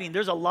he's writing.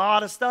 There's a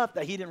lot of stuff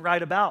that he didn't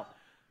write about.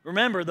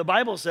 Remember, the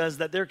Bible says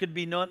that there could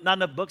be not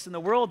enough books in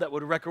the world that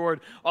would record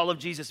all of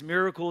Jesus'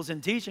 miracles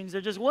and teachings. There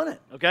just wouldn't,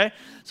 okay?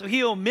 So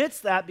he omits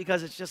that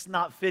because it's just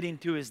not fitting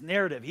to his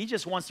narrative. He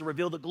just wants to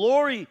reveal the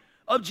glory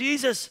of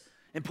Jesus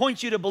and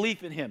point you to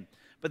belief in Him.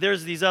 But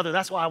there's these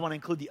that's why I want to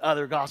include the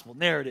other gospel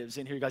narratives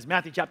in here, guys.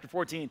 Matthew chapter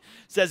 14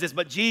 says this,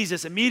 but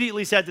Jesus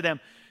immediately said to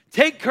them,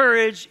 take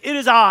courage, it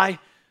is I,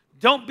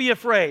 don't be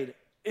afraid.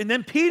 And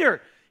then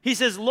Peter, he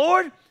says,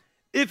 Lord,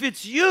 if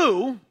it's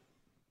you,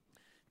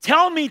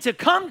 tell me to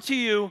come to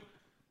you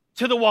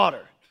to the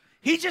water.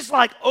 He just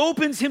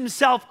opens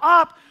himself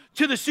up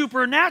to the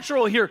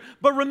supernatural here.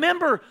 But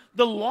remember,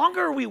 the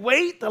longer we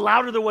wait, the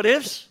louder the what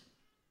ifs.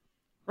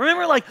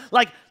 Remember,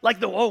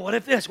 what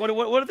if this?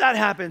 What if that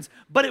happens?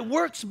 But it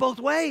works both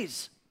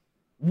ways.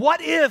 What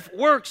if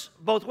works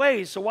both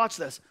ways? So watch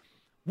this.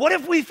 What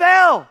if we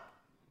fail?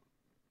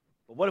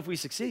 But what if we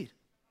succeed?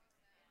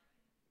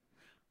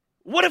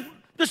 What if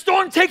the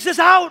storm takes us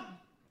out?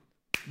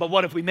 But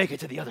what if we make it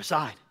to the other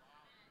side?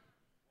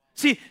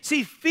 See,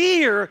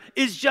 fear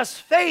is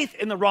just faith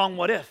in the wrong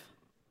what if.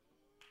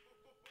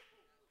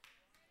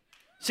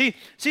 See,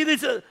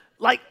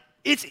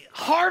 it's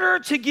harder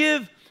to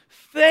give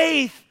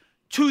faith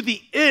to the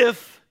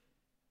if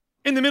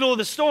in the middle of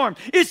the storm.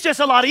 It's just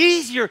a lot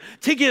easier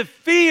to give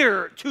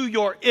fear to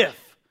your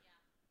if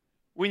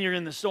when you're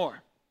in the storm.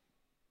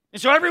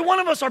 And so every one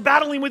of us are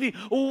battling with the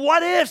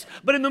what ifs,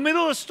 but in the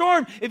middle of the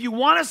storm, if you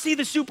want to see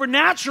the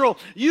supernatural,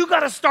 you got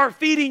to start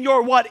feeding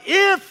your what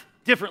if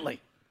differently.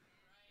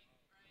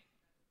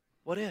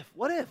 What if?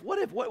 What if? What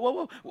if?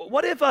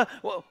 What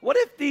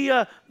if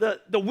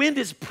the wind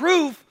is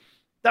proof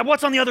that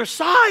what's on the other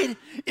side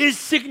is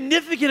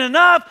significant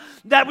enough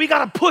that we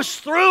got to push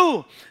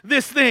through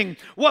this thing?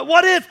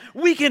 What if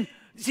we can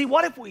see?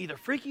 What if we either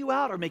freak you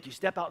out or make you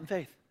step out in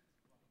faith?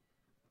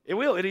 It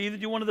will. It'll either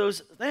do one of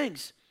those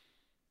things.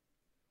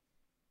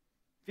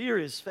 Fear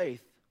is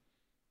faith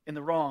in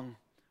the wrong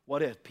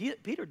what if.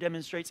 Peter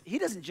demonstrates. He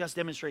doesn't just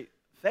demonstrate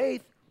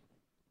faith.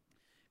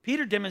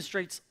 Peter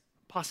demonstrates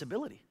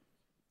possibility.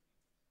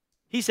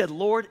 He said,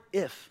 Lord,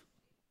 if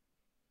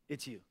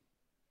it's you.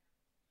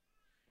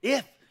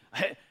 If.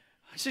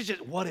 It's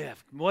just what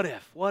if.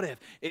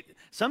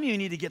 Some of you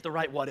need to get the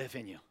right what if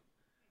in you.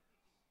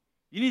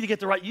 You need to get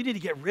the right, you need to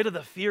get rid of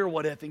the fear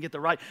what if and get the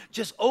right.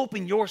 Just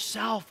open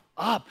yourself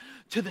up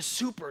to the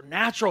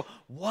supernatural.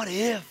 What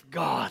if,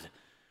 God?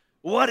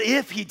 What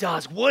if he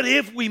does? What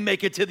if we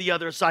make it to the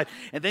other side?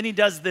 And then he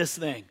does this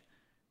thing,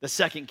 the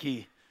second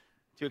key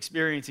to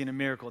experiencing a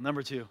miracle.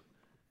 Number 2,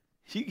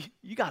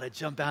 you got to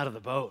jump out of the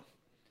boat.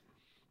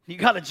 You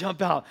got to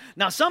jump out.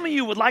 Now, some of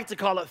you would like to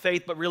call it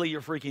faith, but really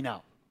you're freaking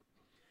out.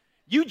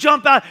 You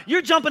jump out,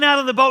 you're jumping out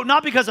of the boat,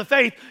 not because of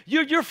faith.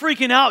 You're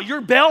freaking out.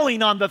 You're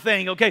bailing on the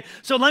thing, okay?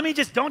 So let me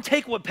just, don't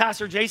take what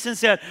Pastor Jason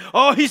said.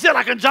 Oh, he said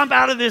I can jump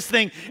out of this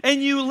thing,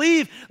 and you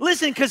leave.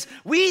 Listen, because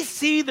we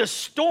see the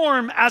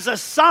storm as a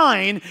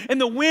sign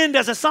and the wind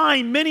as a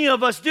sign, many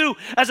of us do,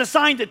 as a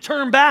sign to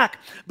turn back.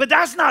 But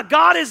that's not,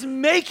 God is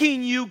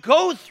making you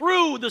go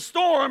through the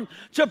storm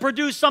to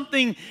produce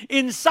something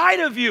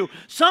inside of you.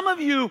 Some of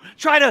you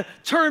try to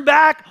turn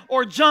back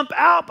or jump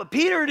out, but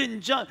Peter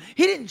didn't jump.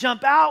 He didn't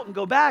jump out and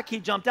go back. He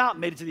jumped out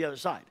and made it to the other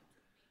side.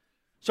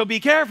 So be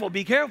careful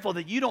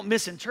that you don't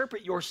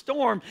misinterpret your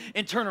storm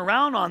and turn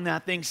around on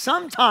that thing.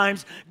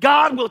 Sometimes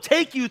God will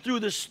take you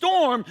through the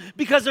storm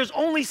because there's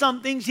only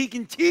some things he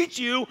can teach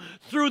you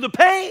through the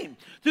pain,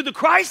 through the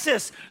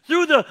crisis,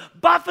 through the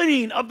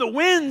buffeting of the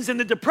winds and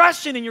the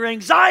depression and your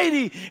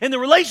anxiety and the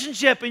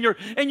relationship and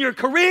your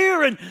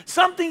career, and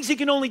some things he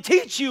can only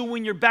teach you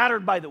when you're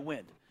battered by the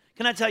wind.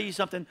 Can I tell you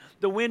something?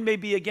 The wind may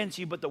be against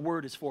you, but the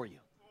word is for you.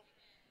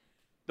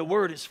 The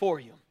word is for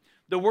you.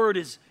 The word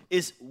is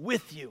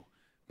with you.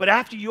 But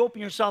after you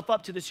open yourself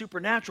up to the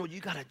supernatural, you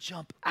got to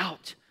jump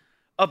out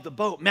of the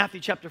boat. Matthew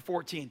chapter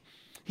 14.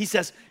 He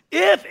says,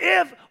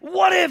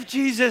 what if,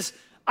 Jesus,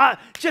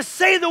 just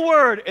say the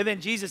word. And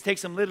then Jesus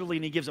takes him literally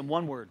and he gives him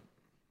one word.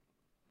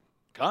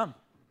 Come.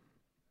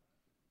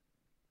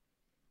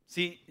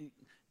 See,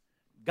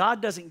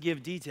 God doesn't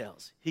give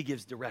details. He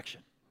gives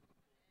direction.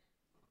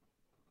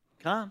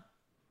 Come.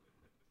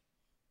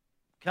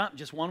 Come.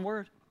 Just one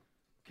word.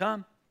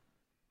 Come.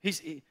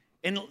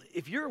 And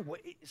if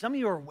some of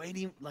you are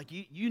waiting, like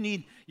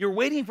you're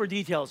waiting for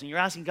details and you're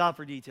asking God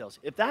for details.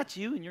 If that's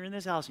you and you're in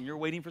this house and you're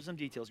waiting for some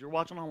details, you're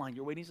watching online,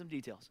 you're waiting for some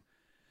details,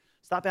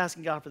 stop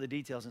asking God for the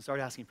details and start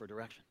asking for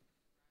direction.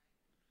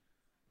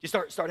 Just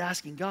start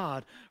asking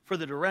God for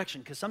the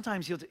direction, because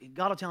sometimes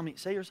God will tell me,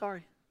 say you're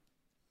sorry.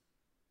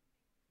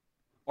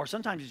 Or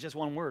sometimes it's just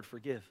one word,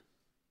 forgive,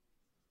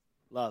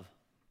 love,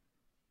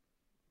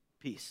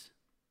 peace.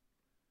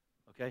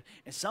 Okay?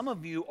 And some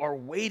of you are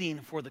waiting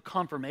for the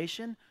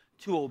confirmation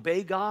to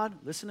obey God.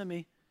 Listen to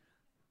me.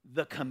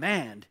 The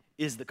command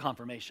is the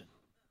confirmation.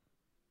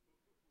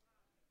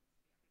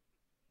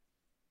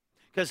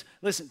 Because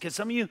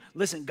some of you,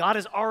 God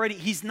is already,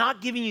 he's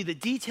not giving you the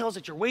details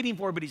that you're waiting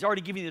for, but he's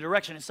already giving you the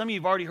direction. And some of you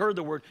have already heard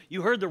the word.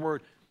 You heard the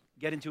word,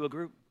 get into a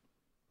group.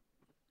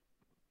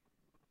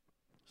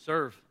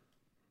 Serve.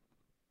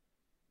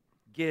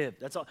 Give.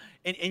 That's all.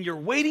 And you're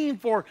waiting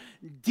for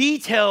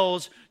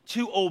details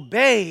to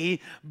obey,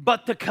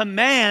 but the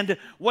command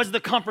was the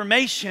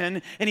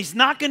confirmation, and he's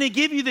not going to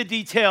give you the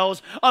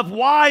details of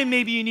why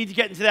maybe you need to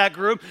get into that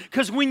group,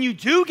 because when you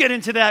do get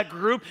into that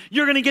group,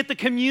 you're going to get the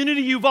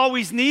community you've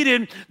always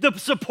needed, the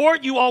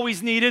support you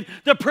always needed,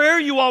 the prayer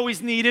you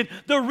always needed,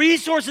 the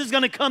resources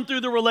going to come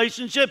through the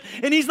relationship,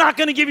 and he's not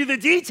going to give you the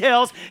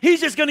details.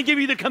 He's just going to give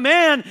you the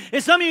command,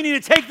 and some of you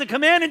need to take the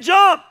command and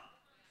jump.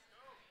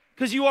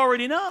 Because you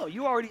already know.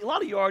 A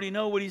lot of you already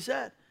know what he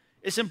said.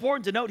 It's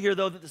important to note here,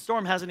 though, that the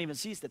storm hasn't even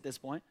ceased at this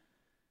point.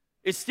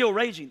 It's still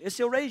raging. It's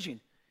still raging.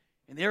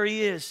 And there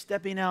he is,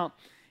 stepping out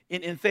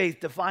in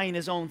faith, defying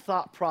his own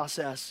thought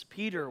process.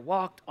 Peter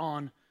walked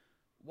on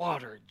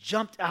water,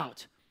 jumped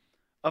out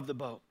of the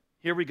boat.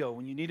 Here we go.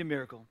 When you need a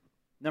miracle,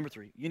 number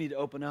 3, you need to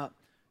open up,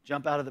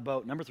 jump out of the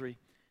boat. Number 3,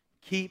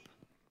 keep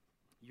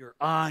your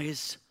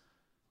eyes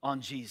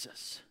on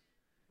Jesus.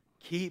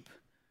 Keep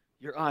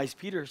your eyes.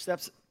 Peter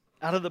steps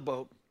out of the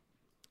boat,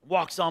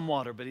 walks on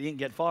water, but he didn't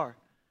get far.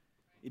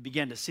 He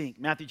began to sink.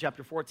 Matthew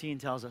chapter 14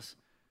 tells us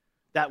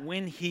that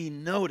when he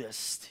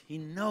noticed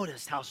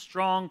how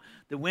strong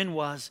the wind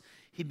was,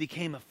 he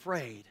became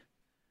afraid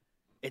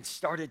and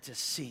started to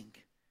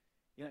sink.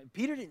 You know,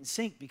 Peter didn't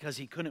sink because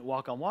he couldn't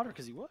walk on water,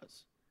 because he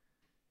was.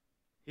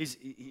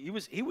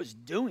 He was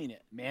doing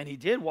it, man. He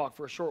did walk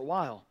for a short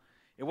while.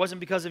 It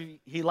wasn't because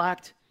he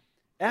lacked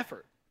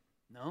effort.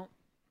 No,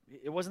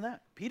 it wasn't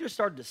that. Peter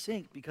started to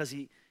sink because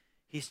he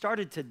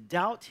started to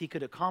doubt he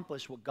could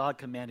accomplish what God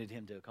commanded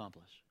him to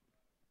accomplish.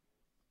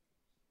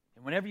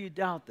 And whenever you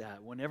doubt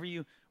that, whenever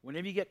you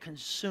get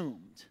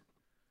consumed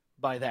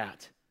by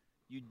that,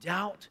 you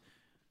doubt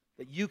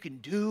that you can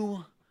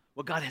do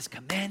what God has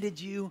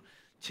commanded you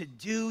to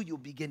do, you'll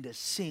begin to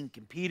sink.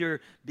 And Peter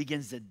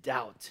begins to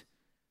doubt.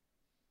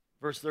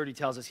 Verse 30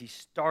 tells us he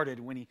started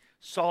when he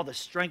saw the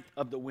strength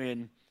of the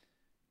wind.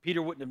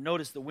 Peter wouldn't have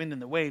noticed the wind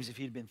and the waves if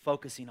he'd been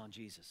focusing on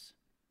Jesus.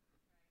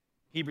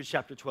 Hebrews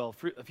chapter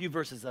 12, a few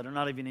verses that are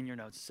not even in your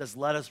notes. It says,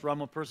 let us run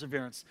with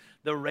perseverance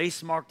the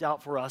race marked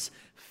out for us,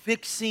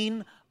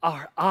 fixing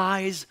our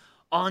eyes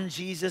on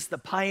Jesus, the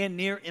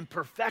pioneer and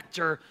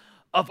perfecter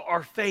of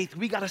our faith.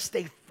 We got to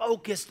stay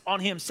focused on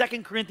him.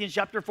 2 Corinthians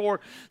chapter 4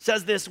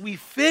 says this, we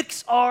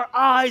fix our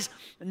eyes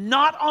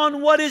not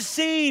on what is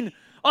seen,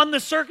 on the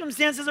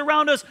circumstances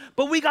around us,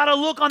 but we got to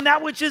look on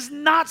that which is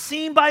not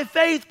seen by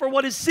faith. For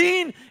what is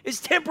seen is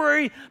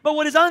temporary, but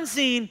what is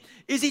unseen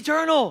is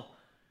eternal.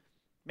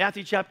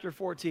 Matthew chapter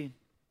 14.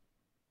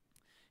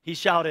 He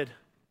shouted,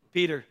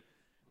 Peter,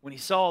 when he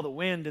saw the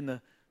wind and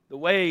the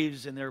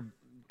waves and they're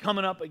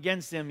coming up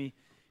against him,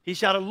 he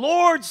shouted,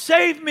 Lord,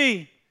 save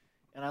me.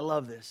 And I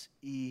love this.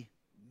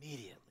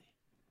 Immediately,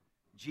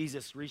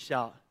 Jesus reached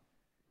out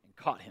and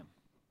caught him.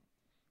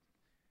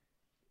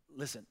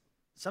 Listen,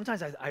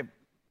 sometimes I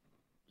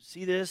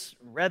see this,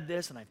 read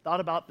this, and I thought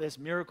about this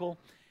miracle,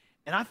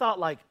 and I thought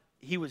like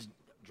he was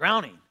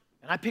drowning.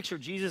 And I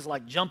pictured Jesus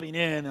like jumping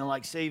in and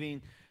like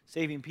saving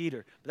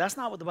Peter. But that's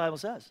not what the Bible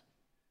says.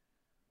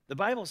 The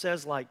Bible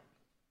says like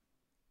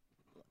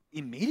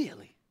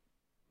immediately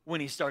when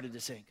he started to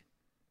sink.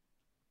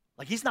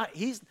 Like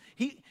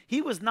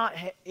he was not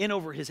in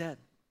over his head.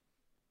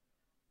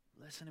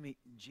 Listen to me.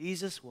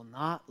 Jesus will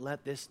not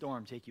let this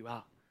storm take you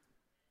out.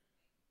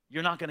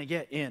 You're not going to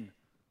get in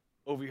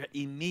over your head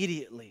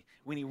immediately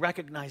when he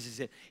recognizes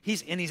it.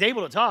 He's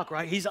able to talk,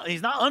 right? He's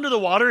not under the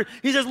water.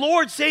 He says,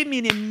 Lord, save me.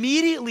 And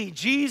immediately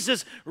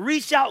Jesus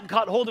reached out and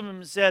caught hold of him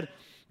and said,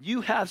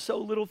 you have so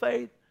little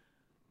faith.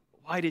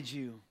 Why did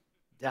you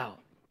doubt?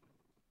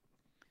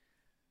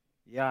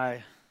 Yeah,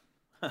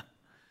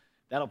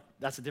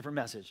 that's a different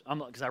message.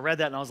 Because I read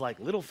that and I was like,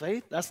 little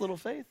faith? That's little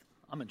faith?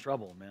 I'm in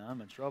trouble, man. I'm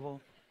in trouble.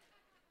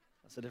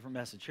 That's a different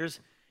message. Here's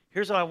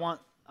what I want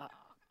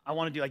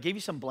to do. I gave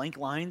you some blank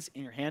lines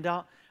in your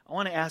handout. I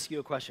want to ask you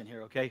a question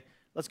here, okay?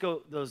 Let's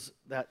go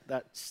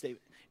that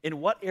statement.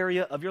 In what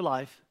area of your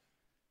life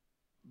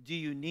do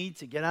you need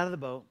to get out of the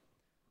boat,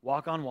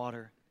 walk on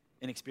water,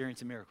 and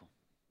experience a miracle?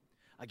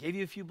 I gave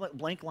you a few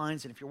blank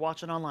lines, and if you're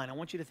watching online, I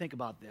want you to think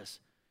about this.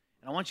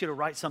 And I want you to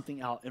write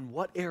something out. In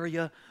what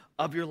area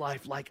of your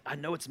life, like I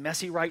know it's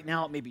messy right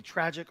now, it may be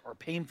tragic or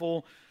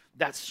painful,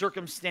 that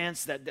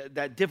circumstance,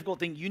 that difficult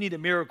thing, you need a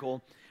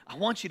miracle. I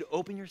want you to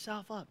open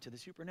yourself up to the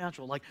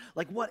supernatural. Like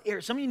what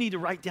area? Some of you need to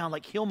write down,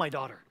 like, heal my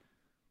daughter.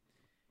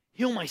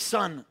 Heal my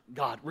son,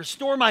 God.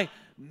 Restore my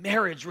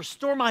marriage.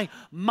 Restore my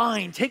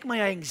mind. Take my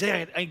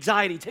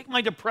anxiety. Take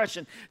my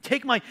depression.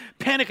 Take my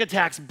panic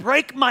attacks.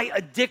 Break my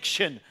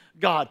addiction,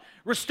 God.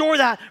 Restore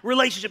that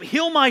relationship.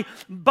 Heal my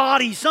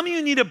body. Some of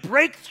you need a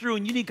breakthrough,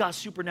 and you need God's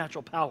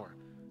supernatural power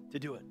to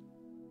do it.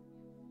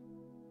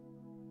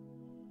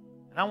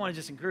 And I want to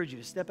just encourage you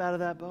to step out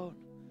of that boat.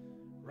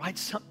 Write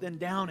something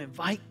down.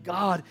 Invite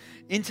God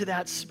into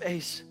that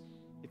space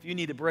if you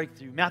need a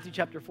breakthrough. Matthew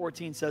chapter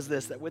 14 says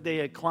this, that when they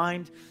had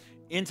climbed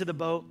into the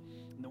boat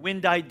and the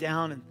wind died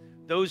down, and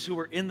those who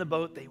were in the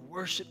boat, they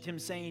worshiped him,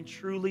 saying,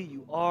 truly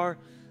you are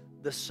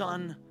the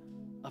Son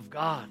of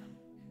God.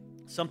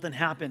 Something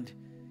happened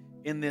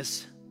in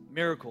this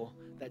miracle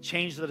that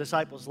changed the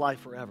disciples' life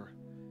forever.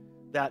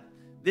 That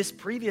this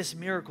previous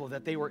miracle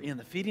that they were in,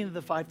 the feeding of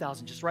the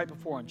 5,000, just right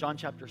before in John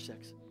chapter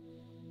 6,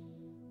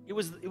 it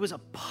was a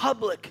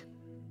public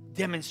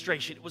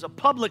demonstration. It was a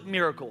public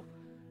miracle.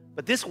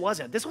 But this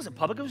wasn't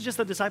public. It was just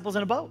the disciples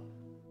in a boat,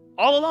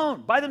 all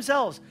alone, by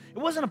themselves. It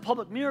wasn't a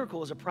public miracle.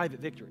 It was a private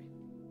victory.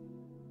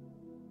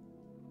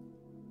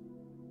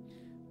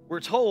 We're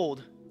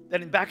told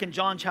that back in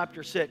John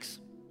chapter 6,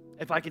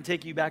 if I can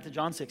take you back to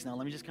John 6 now,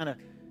 let me just kind of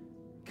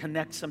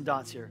connect some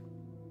dots here.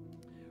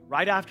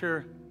 Right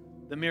after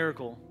the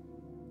miracle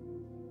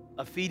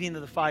of feeding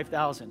of the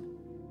 5,000,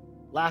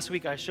 last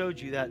week I showed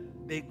you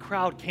that big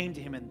crowd came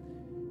to him, and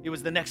it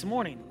was the next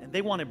morning, and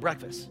they wanted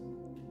breakfast.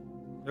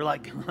 They're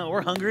like,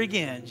 we're hungry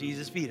again.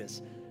 Jesus, feed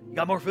us. You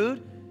got more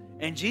food?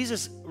 And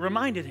Jesus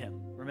reminded him,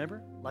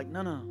 remember? Like,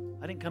 no,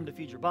 I didn't come to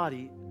feed your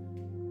body.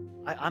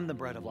 I'm the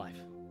bread of life.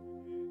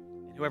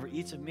 And whoever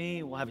eats of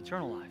me will have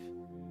eternal life.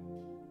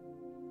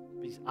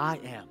 Because I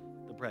am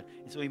the bread.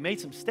 And so he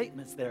made some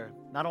statements there.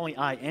 Not only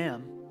I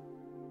am,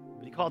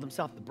 but he called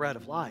himself the bread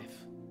of life.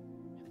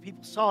 And the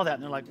people saw that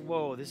and they're like,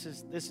 whoa, this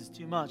is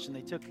too much. And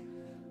they took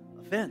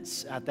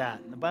offense at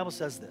that. And the Bible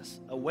says this,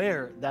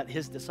 aware that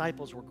his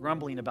disciples were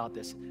grumbling about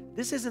this.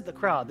 This isn't the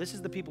crowd. This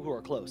is the people who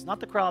are close. Not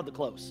the crowd, the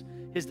close.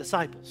 His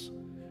disciples.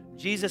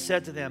 Jesus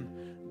said to them,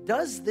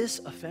 does this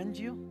offend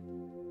you?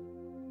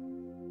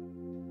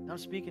 I'm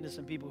speaking to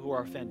some people who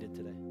are offended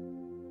today.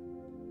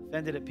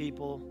 Offended at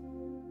people.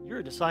 You're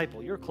a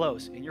disciple. You're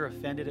close. And you're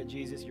offended at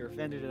Jesus. You're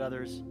offended at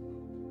others.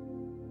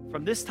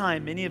 From this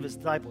time, many of his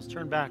disciples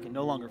turned back and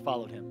no longer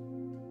followed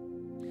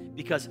him.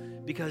 Because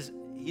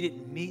he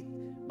didn't meet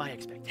my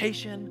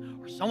expectation,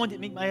 or someone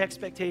didn't meet my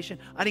expectation.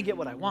 I didn't get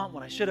what I want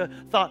when I should have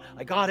thought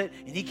I got it,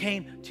 and he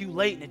came too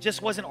late, and it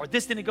just wasn't, or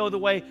this didn't go the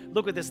way.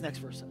 Look what this next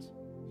verse says.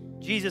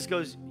 Jesus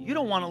goes, you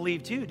don't want to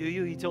leave too, do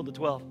you? He told the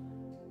 12.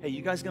 Hey,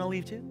 you guys going to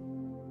leave too?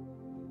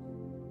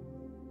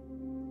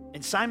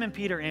 And Simon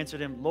Peter answered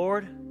him,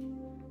 Lord,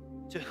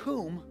 to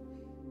whom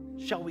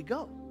shall we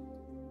go?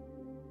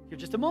 Here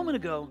just a moment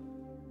ago,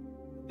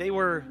 they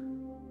were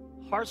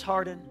hearts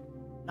hardened,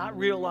 not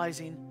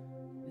realizing,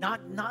 not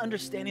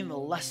understanding the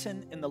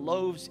lesson in the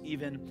loaves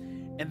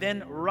even. And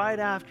then right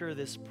after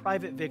this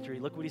private victory,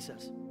 look what he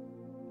says.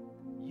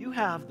 You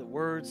have the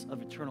words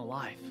of eternal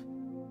life.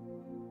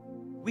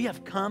 We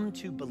have come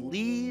to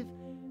believe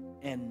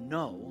and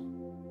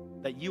know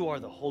that you are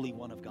the Holy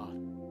One of God.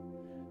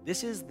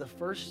 This is the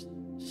first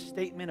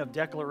statement of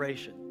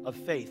declaration of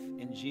faith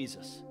in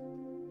Jesus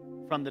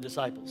from the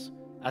disciples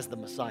as the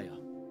Messiah.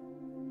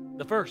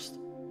 The first.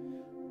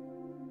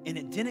 And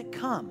it didn't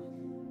come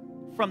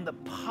from the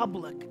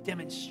public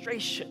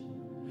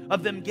demonstration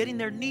of them getting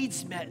their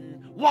needs met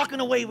and walking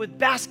away with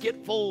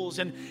basketfuls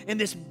and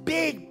this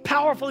big,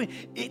 powerful.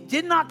 It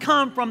did not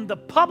come from the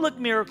public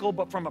miracle,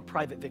 but from a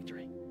private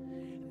victory.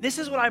 This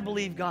is what I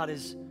believe God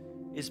is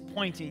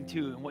pointing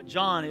to, and what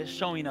John is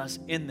showing us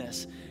in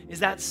this is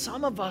that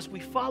some of us, we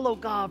follow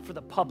God for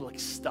the public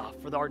stuff,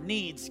 for our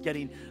needs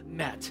getting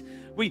met.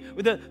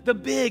 The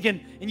big,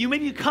 and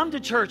you come to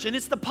church and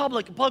it's the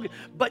public,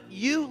 but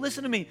you,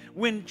 listen to me,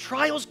 when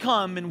trials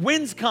come and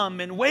winds come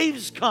and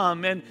waves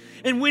come and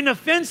when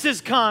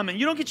offenses come and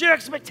you don't get your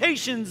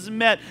expectations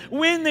met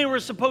when they were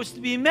supposed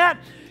to be met,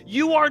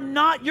 you're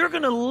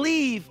going to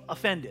leave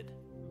offended.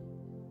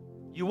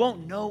 You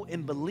won't know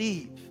and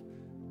believe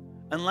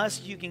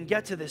unless you can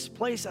get to this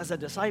place as a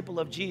disciple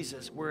of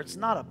Jesus where it's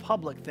not a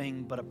public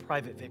thing but a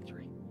private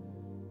victory,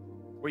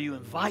 where you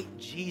invite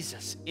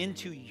Jesus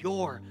into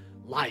your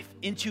life,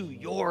 into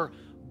your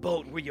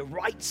boat, where you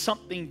write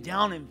something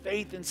down in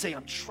faith and say,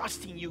 I'm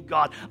trusting you,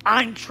 God.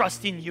 I'm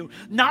trusting you.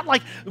 Not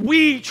like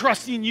we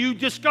trusting you,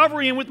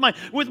 discovering with my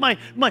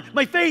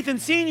faith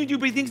and seeing you do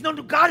big things. No,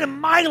 God, in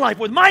my life,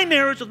 with my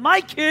marriage, with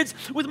my kids,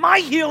 with my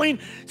healing,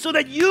 so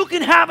that you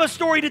can have a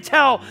story to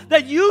tell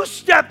that you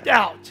stepped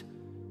out.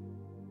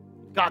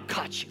 God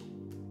caught you.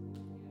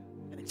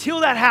 And until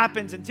that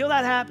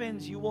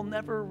happens, you will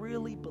never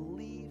really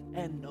believe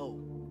and know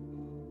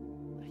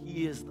that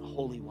He is the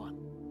Holy One.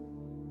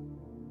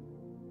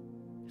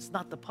 It's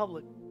not the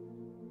public,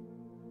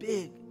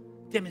 big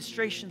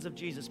demonstrations of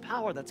Jesus'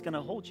 power that's going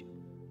to hold you.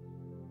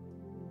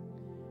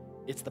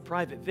 It's the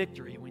private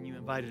victory when you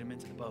invited Him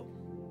into the boat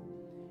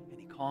and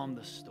He calmed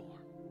the storm.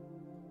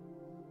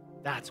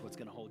 That's what's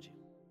going to hold you.